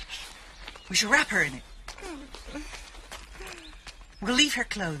 We shall wrap her in it. We'll leave her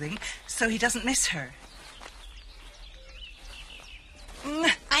clothing so he doesn't miss her.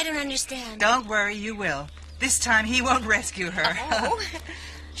 I don't understand. Don't worry, you will. This time he won't rescue her. Oh.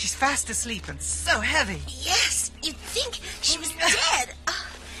 She's fast asleep and so heavy. Yes, you'd think she was dead.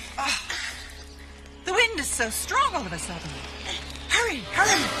 Oh. The wind is so strong all of a sudden. Hurry,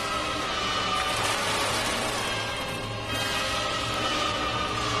 hurry.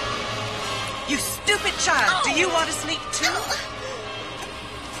 You stupid child. Do you want to sleep too?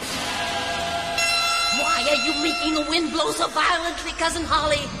 Why, dare you reeking the wind blow so violently, Cousin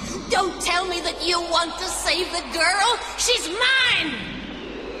Holly? Don't tell me that you want to save the girl. She's mine!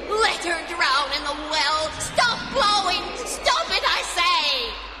 Let her drown in the well. Stop blowing! Stop it,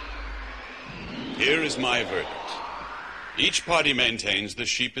 I say! Here is my verdict. Each party maintains the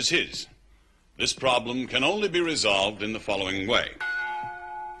sheep is his. This problem can only be resolved in the following way.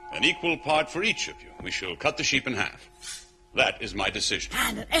 An equal part for each of you. We shall cut the sheep in half. That is my decision.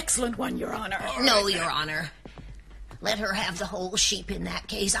 And an excellent one, Your Honor. No, Your Honor. Let her have the whole sheep in that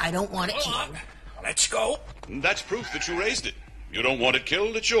case. I don't want it killed. Let's go. That's proof that you raised it. You don't want it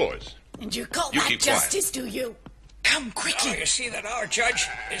killed, it's yours. And you call You that keep quiet. justice, do you? Come quickly. Oh, you see that our judge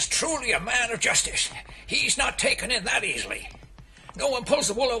is truly a man of justice. He's not taken in that easily. No one pulls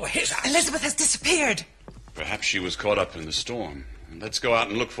the wool over his eyes. Elizabeth has disappeared. Perhaps she was caught up in the storm. Let's go out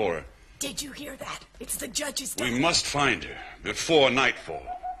and look for her. Did you hear that? It's the judge's We daughter. must find her before nightfall.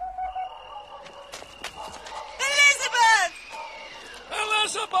 Elizabeth!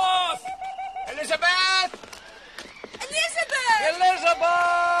 Elizabeth! Elizabeth! Elizabeth!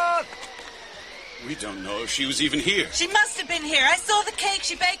 Elizabeth! We don't know if she was even here. She must have been here. I saw the cake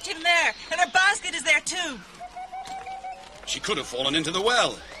she baked in there, and her basket is there too. She could have fallen into the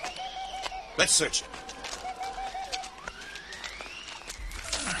well. Let's search it.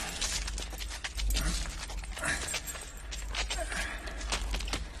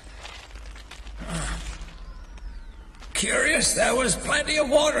 Curious, there was plenty of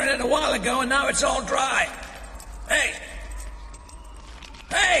water in it a while ago, and now it's all dry. Hey!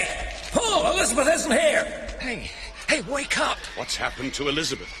 Hey! Oh, Elizabeth isn't here! Hey, wake up! What's happened to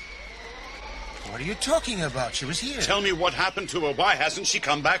Elizabeth? What are you talking about? She was here. Tell me what happened to her. Why hasn't she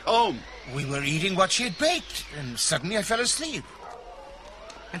come back home? We were eating what she had baked, and suddenly I fell asleep.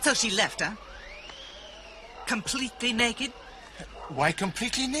 And so she left, huh? Completely naked? Why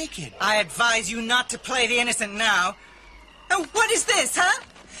completely naked? I advise you not to play the innocent now. Oh, what is this, huh?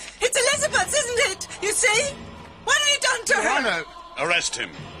 It's Elizabeth's, isn't it? You see? What have you done to Your her? Honor, Arrest him.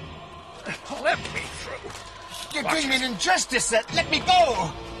 Let me through. you're doing me an injustice. Let me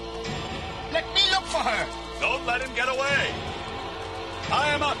go. Let me look for her. Don't let him get away.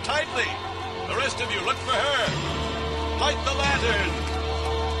 Tie him up tightly. The rest of you, look for her. Light the lantern.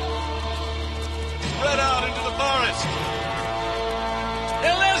 Spread out into the forest.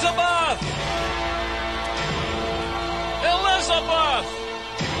 Elizabeth! Elizabeth!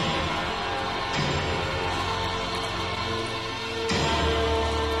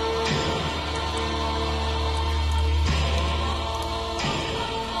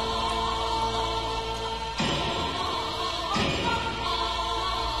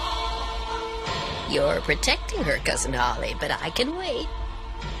 You're protecting her, Cousin Holly, but I can wait.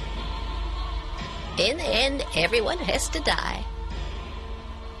 In the end, everyone has to die.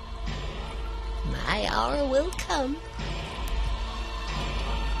 My hour will come.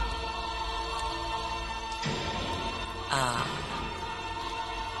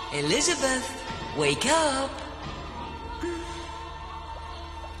 Elizabeth, wake up.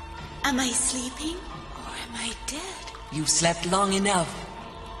 Am I sleeping or am I dead? You've slept long enough.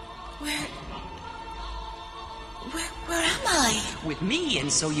 Where am I? With me,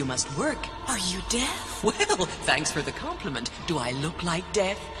 and so you must work. Are you deaf? Well, thanks for the compliment. Do I look like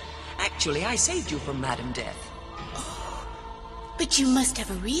death? Actually, I saved you from Madam Death. But you must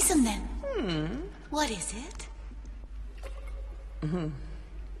have a reason then. What is it?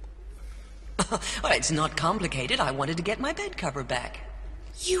 Well, it's not complicated. I wanted to get my bed cover back.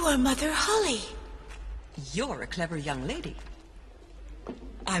 You are Mother Holly. You're a clever young lady.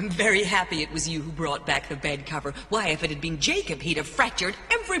 I'm very happy it was you who brought back the bed cover. Why, if it had been Jacob, he'd have fractured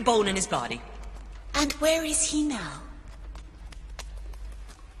every bone in his body. And where is he now?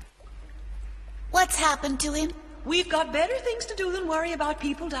 What's happened to him? We've got better things to do than worry about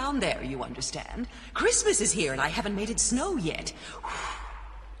people down there, you understand. Christmas is here and I haven't made it snow yet.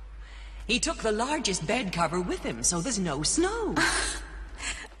 He took the largest bed cover with him, so there's no snow.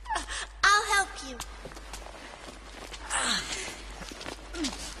 I'll help you.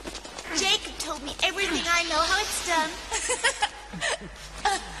 Jacob told me everything I know how it's done.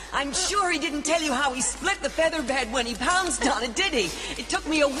 I'm sure he didn't tell you how he split the feather bed when he pounced on it, did he? It took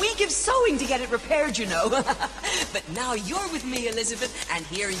me a week of sewing to get it repaired, you know. But now you're with me, Elizabeth, and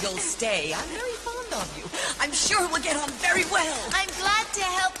here you'll stay. I'm very fond of you. I'm sure we'll get on very well. I'm glad to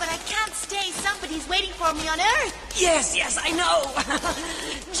help, but I can't stay. Somebody's waiting for me on Earth. Yes, I know.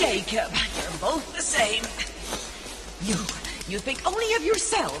 Jacob, you're both the same. You think only of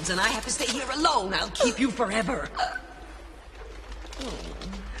yourselves, and I have to stay here alone. I'll keep you forever.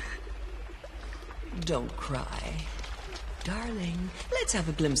 Don't cry. Darling, let's have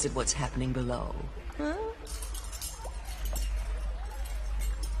a glimpse at what's happening below. Huh?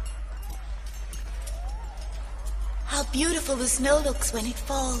 how beautiful the snow looks when it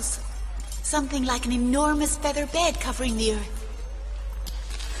falls. Something like an enormous feather bed covering the earth.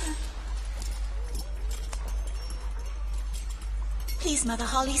 Please, Mother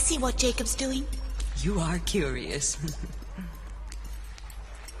Holly, see what Jacob's doing. You are curious.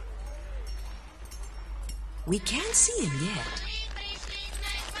 We can't see him yet.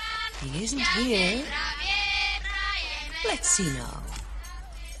 He isn't here. Let's see now.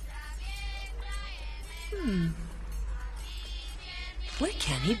 Where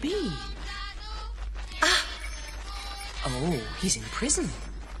can he be? Ah! Oh, he's in prison.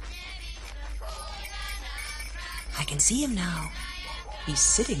 I can see him now. He's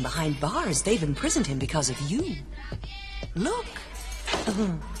sitting behind bars. They've imprisoned him because of you. Look.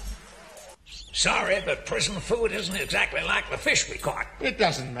 Sorry, but prison food isn't exactly like the fish we caught. It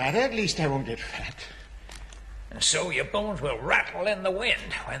doesn't matter. At least I won't get fat. And so your bones will rattle in the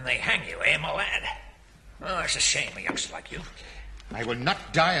wind when they hang you, eh, my lad? Oh, it's a shame a youngster like you. I will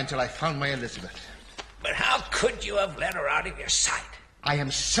not die until I found my Elizabeth. But how could you have let her out of your sight? I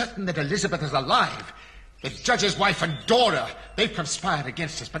am certain that Elizabeth is alive. The judge's wife and Dora, they've conspired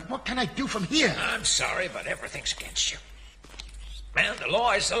against us. But what can I do from here? I'm sorry, but everything's against you. Man, the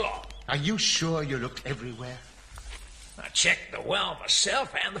law is the law. Are you sure you looked everywhere? I checked the well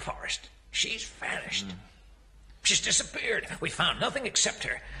myself and the forest. She's vanished. She's disappeared. We found nothing except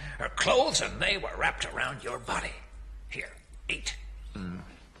her clothes, and they were wrapped around your body. Here, eat.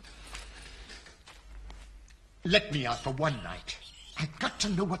 Let me out for one night. I've got to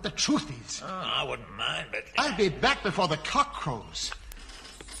know what the truth is. Oh, I wouldn't mind, but... I'll be back before the cock crows.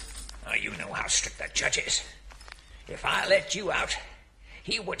 Oh, you know how strict that judge is. If I let you out,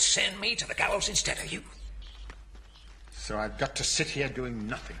 he would send me to the gallows instead of you. So I've got to sit here doing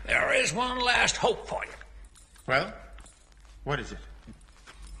nothing. There is one last hope for you. Well, what is it?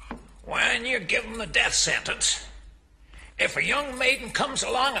 When you're given the death sentence, if a young maiden comes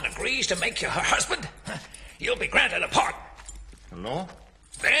along and agrees to make you her husband, you'll be granted a pardon. The law?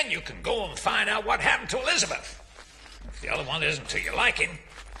 Then you can go and find out what happened to Elizabeth. If the other one isn't to your liking,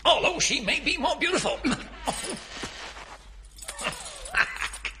 although she may be more beautiful.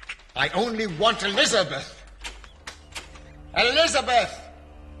 I only want Elizabeth. Elizabeth!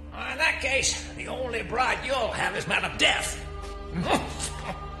 In that case, the only bride you'll have is Madam Death.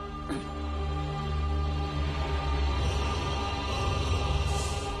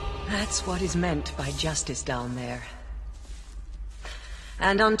 That's what is meant by justice down there.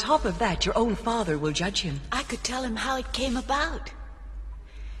 And on top of that, your own father will judge him. I could tell him how it came about.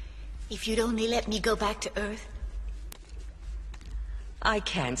 If you'd only let me go back to Earth. I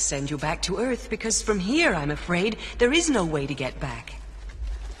can't send you back to Earth because from here, I'm afraid, there is no way to get back.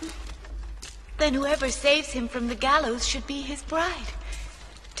 Then whoever saves him from the gallows should be his bride.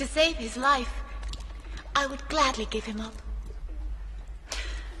 To save his life, I would gladly give him up.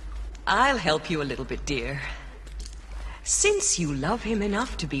 I'll help you a little bit, dear. Since you love him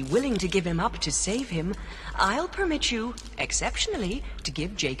enough to be willing to give him up to save him, I'll permit you, exceptionally, to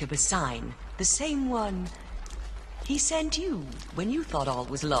give Jacob a sign. The same one he sent you when you thought all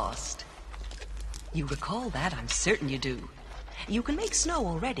was lost. You recall that, I'm certain you do. You can make snow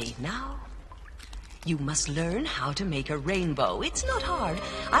already. Now, you must learn how to make a rainbow. It's not hard.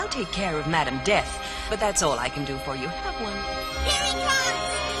 I'll take care of Madam Death, but that's all I can do for you. Have one. Here he comes!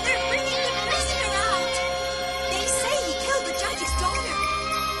 They're bringing the prisoner out! They say he killed the judge's daughter.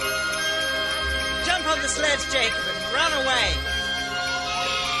 Jump on the sledge, Jacob, and run away.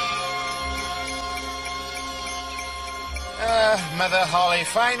 Mother Holly,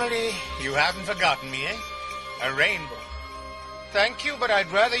 finally, you haven't forgotten me, eh? A rainbow. Thank you, but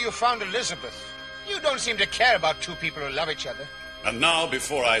I'd rather you found Elizabeth. You don't seem to care about two people who love each other. And now,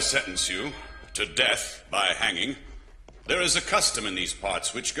 before I sentence you to death by hanging, there is a custom in these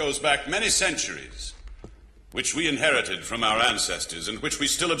parts which goes back many centuries, which we inherited from our ancestors and which we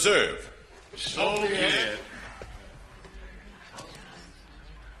still observe. So be it.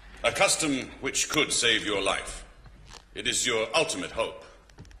 A custom which could save your life. It is your ultimate hope.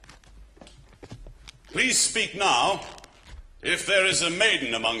 Please speak now. If there is a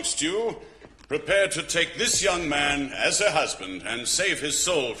maiden amongst you, prepared to take this young man as her husband and save his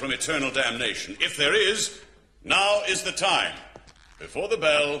soul from eternal damnation. If there is, now is the time, before the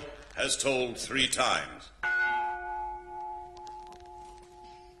bell has tolled 3 times.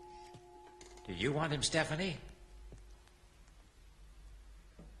 Do you want him, Stephanie?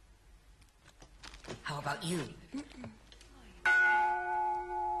 How about you?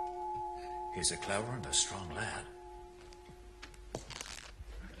 He's a clever and a strong lad.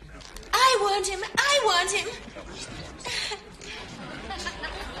 I want him! I want him!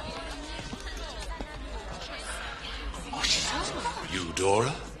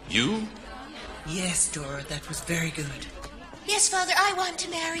 Dora? You? Yes, Dora, that was very good. Yes, Father, I want to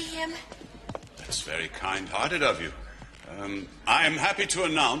marry him. That's very kind-hearted of you. I am happy to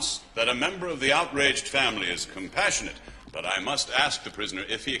announce that a member of the outraged family is compassionate, but I must ask the prisoner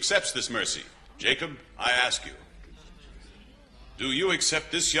if he accepts this mercy. Jacob, I ask you, do you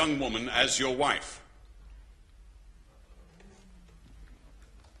accept this young woman as your wife?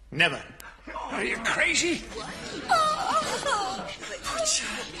 Never. Are you crazy?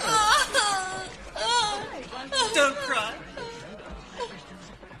 Don't cry.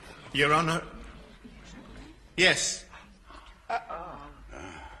 Your Honor. Yes.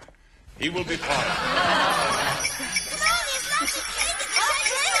 He will be pardoned.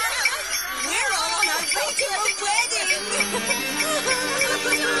 We're all on our way to a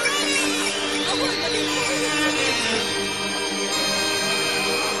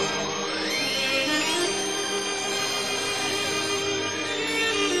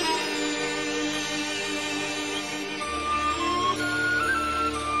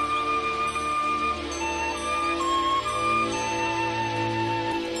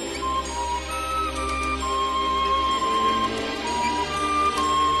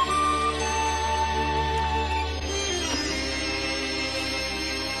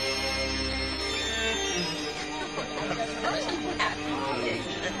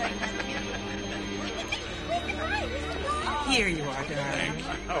Here you are, darling.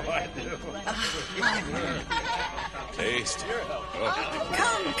 Oh, I do. Taste.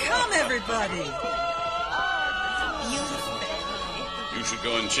 Come, everybody. You should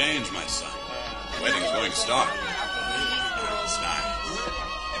go and change, my son. The wedding's going to start. It's nice.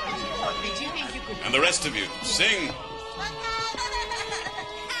 And the rest of you, sing.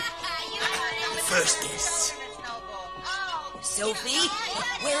 First guests. Sophie,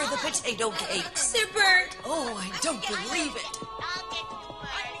 where are the potato cakes? They're burnt. Oh, I don't believe it.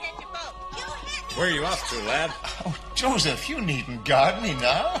 Where are you off to, lad? Oh, Joseph, you needn't guard me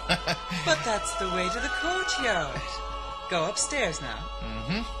now. But that's the way to the courtyard. Go upstairs now.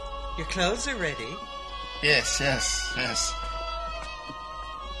 Mm-hmm. Your clothes are ready. Yes.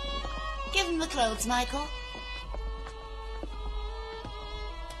 Give him the clothes, Michael.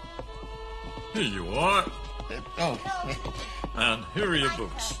 Here you are. Oh, And here are your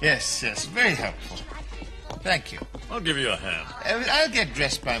boots. yes, very helpful. Thank you. I'll give you a hand. I'll get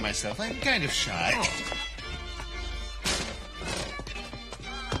dressed by myself. I'm kind of shy.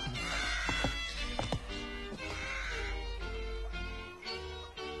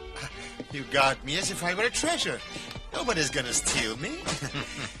 You guard me as if I were a treasure. Nobody's gonna steal me.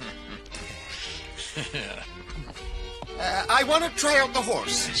 I want to try out the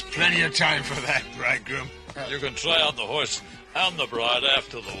horse. There's plenty of time for that, bridegroom. You can try out the horse and the bride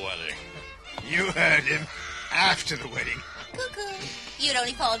after the wedding. You heard him. After the wedding. Cuckoo. You'd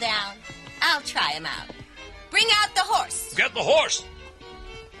only fall down. I'll try him out. Bring out the horse. Get the horse.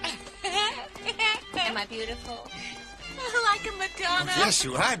 Am I beautiful? Like a Madonna. Yes,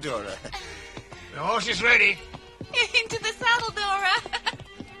 you are, Dora. The horse is ready. Into the saddle, Dora.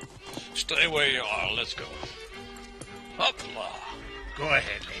 Stay where you are. Let's go. Hopla. Go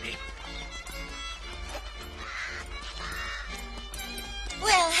ahead, lady.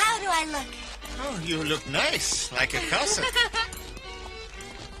 Well, how do I look? Oh, you look nice, like a cousin.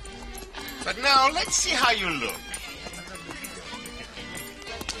 But now, let's see how you look.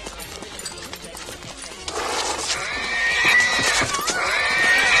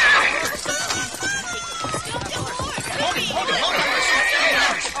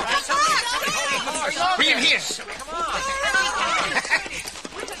 Bring him here. So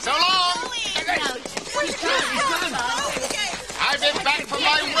long. I've been back from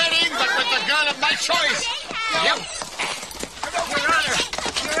my wedding, but with the girl of my choice. Yep.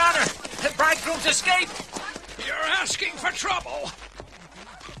 Your Honor, the bridegroom's escaped. You're asking for trouble.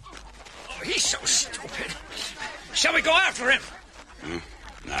 Oh, he's so stupid. Shall we go after him?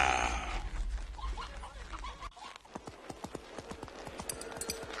 Nah.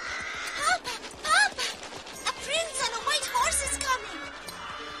 Papa! A prince on a white horse is coming.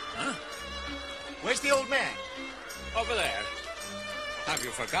 Huh? Where's the old man? Over there. Have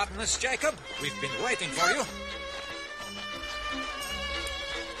you forgotten us, Jacob? We've been waiting for you.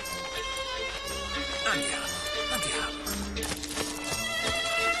 Andiamo.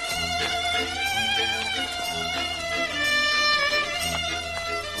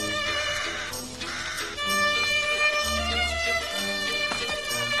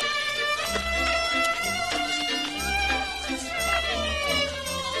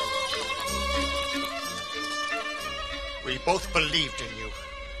 We both believed in you.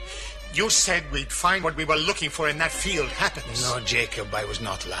 You said we'd find what we were looking for in that field happens. No, Jacob, I was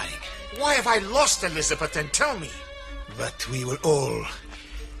not lying. Why have I lost Elizabeth, then? Tell me. But we will all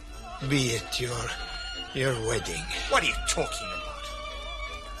be at your wedding. What are you talking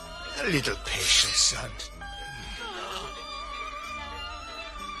about? A little patience, son.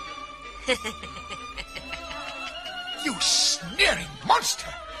 You sneering monster!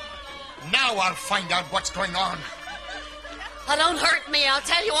 Now I'll find out what's going on. Oh, don't hurt me. I'll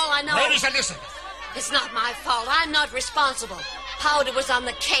tell you all I know. Ladies, Elizabeth. It's not my fault. I'm not responsible. Powder was on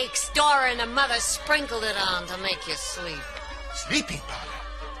the cakes. Dora and her mother sprinkled it on to make you sleep. Sleeping powder?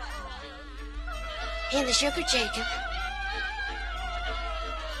 In the sugar, Jacob.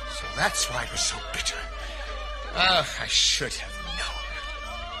 So that's why I was so bitter. Oh, I should have known.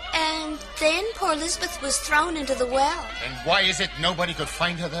 And then poor Elizabeth was thrown into the well. And why is it nobody could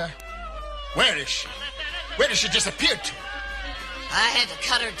find her there? Where is she? Where did she disappear to? I had to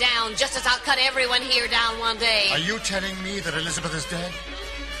cut her down, just as I'll cut everyone here down one day. Are you telling me that Elizabeth is dead?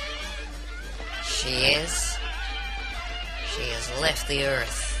 She is. She has left the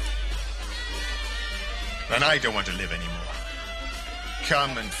earth. Then I don't want to live anymore.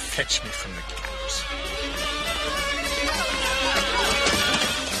 Come and fetch me from the gallows.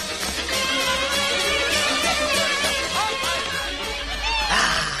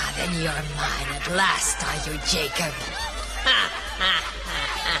 Ah, then you're mine at last, are you, Jacob?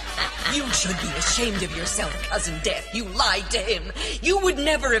 You should be ashamed of yourself, Cousin Death. You lied to him. You would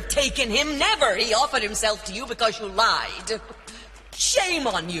never have taken him. Never. He offered himself to you because you lied. Shame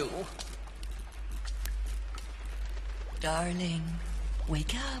on you. Darling,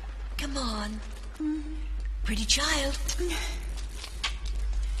 wake up. Come on. Pretty child.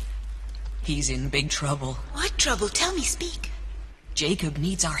 He's in big trouble. What trouble? Tell me, speak. Jacob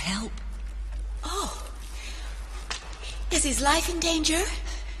needs our help. Oh. Is his life in danger?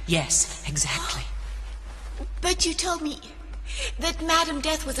 Yes, exactly. But you told me that Madame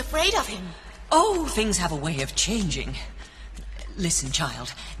Death was afraid of him. Oh, things have a way of changing. Listen,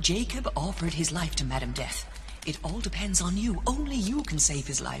 child. Jacob offered his life to Madame Death. It all depends on you. Only you can save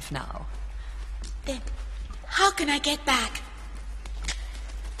his life now. Then how can I get back?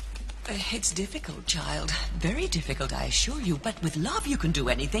 It's difficult, child. Very difficult, I assure you. But with love you can do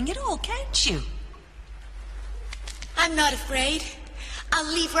anything at all, can't you? I'm not afraid. I'll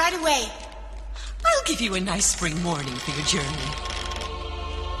leave right away. I'll give you a nice spring morning for your journey.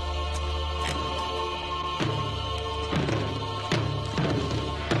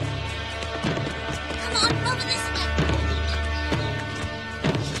 Come on, over this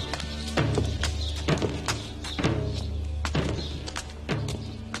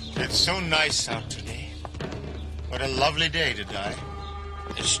way. It's so nice out today. What a lovely day to die.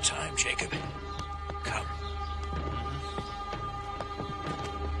 It's time, Jacob. Come.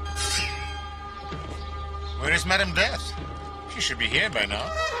 Where is Madame Death? She should be here by now.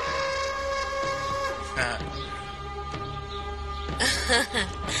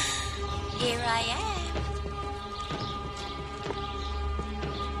 Here I am.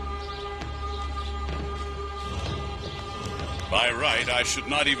 By right, I should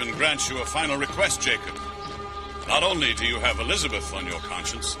not even grant you a final request, Jacob. Not only do you have Elizabeth on your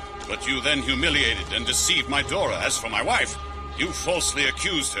conscience, but you then humiliated and deceived my Dora. As for my wife, you falsely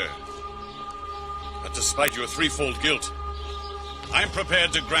accused her. But despite your threefold guilt, I'm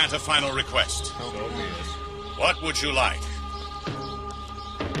prepared to grant a final request. What would you like?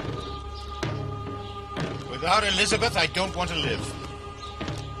 Without Elizabeth, I don't want to live.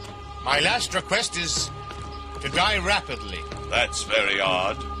 My last request is to die rapidly. That's very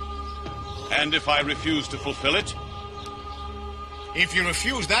odd. And if I refuse to fulfill it? If you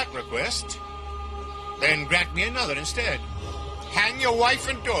refuse that request, then grant me another instead. Hang your wife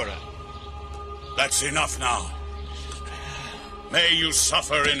and Dora. That's enough now. May you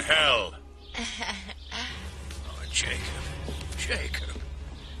suffer in hell. Oh, Jacob. Jacob.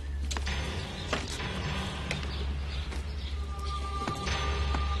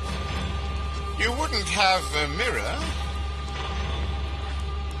 You wouldn't have a mirror?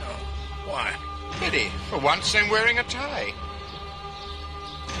 No. Why? Pity. For once I'm wearing a tie.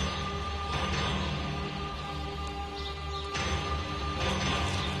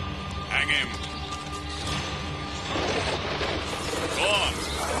 Hang him. Go on.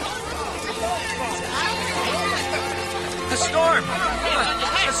 The storm!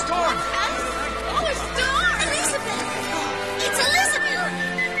 The storm! Oh, a storm! Elizabeth! It's Elizabeth!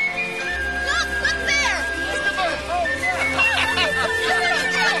 Look there!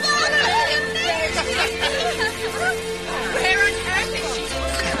 Where on earth is she?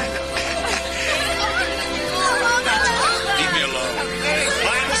 Leave me alone.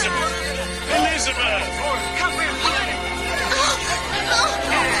 My Elizabeth.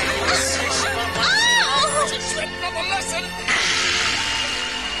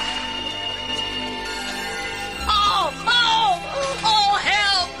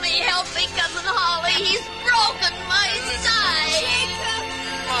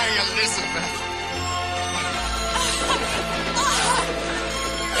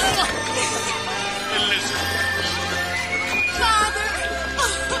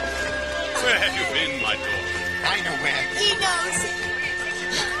 have you been, my daughter? I know where. He knows.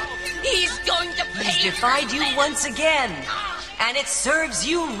 He's going to pay. He's defied you once again, and it serves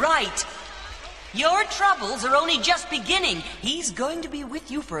you right. Your troubles are only just beginning. He's going to be with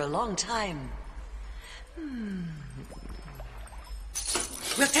you for a long time.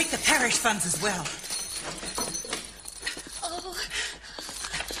 We'll take the parish funds as well. Oh.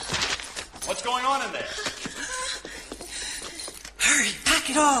 What's going on in there? Hurry, pack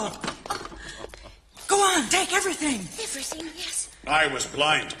it all. Go on, take everything. Everything, yes. I was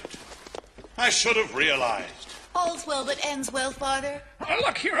blinded. I should have realized. All's well that ends well, Father. Oh,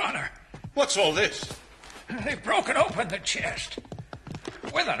 look, Your Honor. What's all this? They've broken open the chest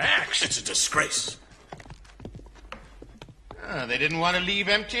with an axe. It's a disgrace. They didn't want to leave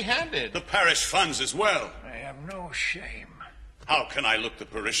empty-handed. The parish funds as well. I have no shame. How can I look the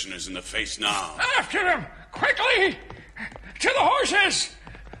parishioners in the face now? After him! Quickly! To the horses!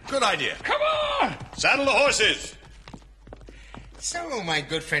 Good idea. Come on! Saddle the horses. So, my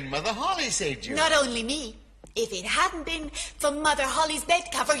good friend Mother Holle saved you. Not only me. If it hadn't been for Mother Holly's bed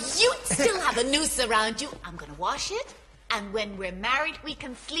cover, you'd still have a noose around you. I'm going to wash it, and when we're married, we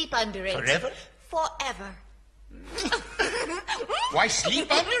can sleep under it. Forever? Forever. Why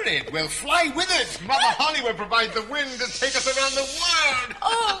sleep under it? We'll fly with it. Mother Holle will provide the wind to take us around the world.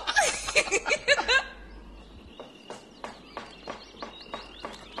 Oh!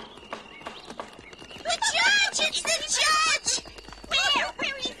 The judge! It's the judge! Where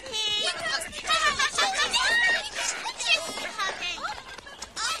is he?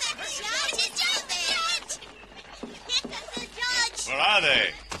 Where are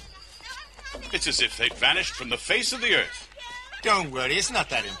they? It's as if they'd vanished from the face of the earth. Don't worry, it's not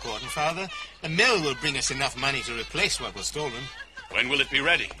that important, Father. The mill will bring us enough money to replace what was stolen. When will it be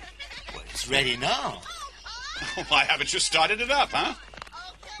ready? Well, it's ready now. Why haven't you started it up, huh?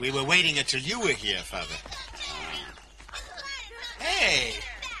 We were waiting until you were here, Father. Hey,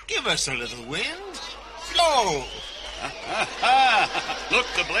 give us a little wind. Blow! Look,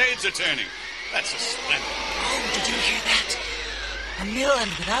 the blades are turning. That's a splendid. Oh, did you hear that? A mill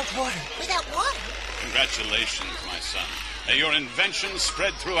and without water. Without water? Congratulations, my son. May your invention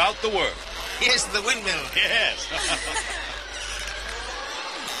spread throughout the world. Here's the windmill. Yes.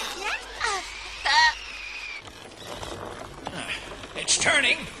 It's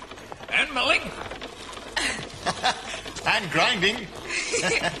turning and milling. And grinding.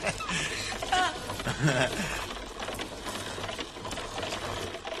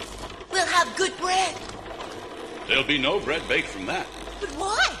 We'll have good bread. There'll be no bread baked from that. But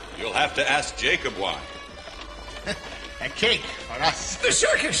why? You'll have to ask Jacob why. A cake for us. The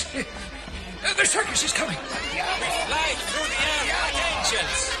circus! The circus is coming. Fly through the air like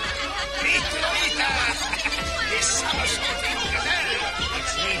angels. We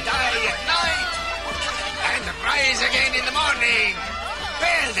die at night and rise again in the morning.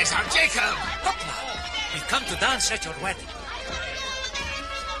 Well, there's our Jacob. We've come to dance at your wedding.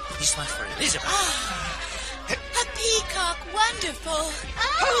 This one's for Elizabeth. A peacock, wonderful.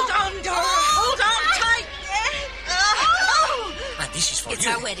 Hold on, Dora. Hold on tight. And this is for It's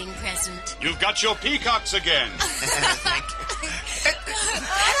you. our wedding present. You've got your peacocks again. Dora,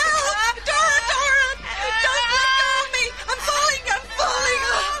 Dora, don't let go of me. I'm falling.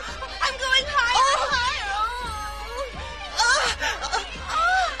 I'm going higher and higher.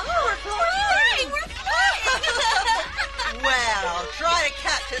 We're flying. Well, try to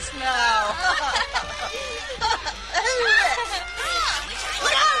catch us now.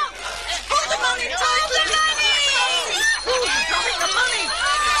 Look out! Hold the money tightly. Who's dropping the money?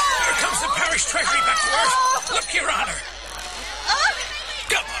 Here comes the parish treasury back to earth. Look, Your Honor.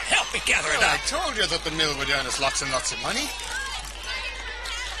 Come on, help me gather it I up. told you that the mill would earn us lots and lots of money.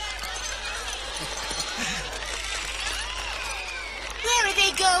 Where are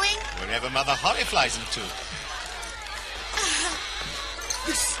they going? Wherever Mother Holle flies them to.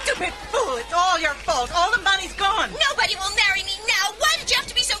 You stupid fool. It's all your fault. All the money's gone. Nobody will marry me now. Why did you have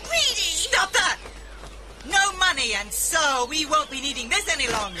to be so greedy? Stop that. No money, and so we won't be needing this any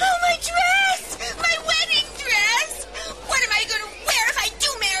longer. Oh, my dress! My wedding dress! What am I going to wear if I do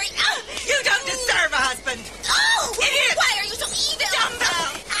marry? You don't deserve a husband. Oh! Idiot! Why are you so evil?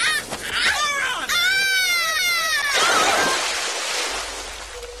 Dumbbell! Moron!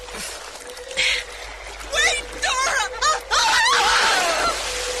 Wait, Dora!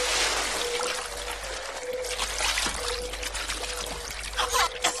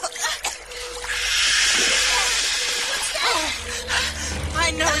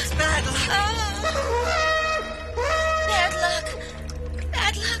 I know it's bad luck. Bad luck.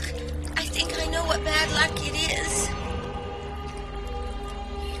 Bad luck. I think I know what bad luck is.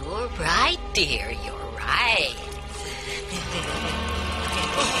 You're right, dear. You're right.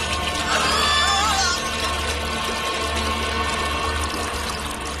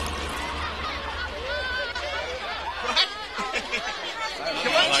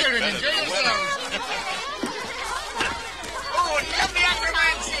 Come on, children, enjoy yourselves. Oh, lovely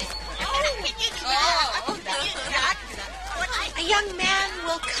acromancy. A young man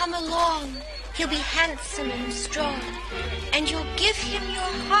will come along. He'll be handsome and strong. And you'll give him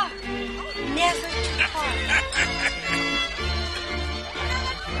your heart, never to part.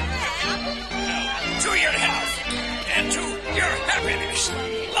 To your health and to your happiness.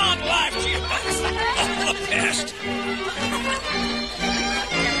 Long life to you both. All the best.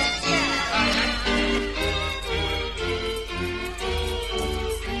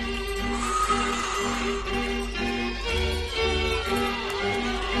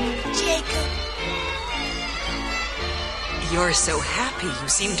 Jacob. You're so happy you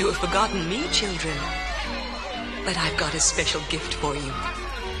seem to have forgotten me, children. But I've got a special gift for you.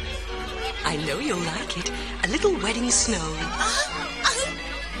 I know you'll like it. A little wedding snow.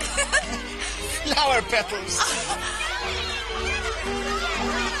 Flower petals.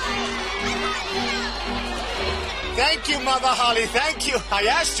 Thank you, Mother Holly, thank you. I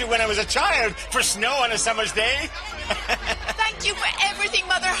asked you when I was a child for snow on a summer's day. Thank you for everything,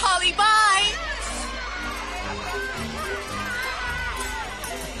 Mother Holly. Bye.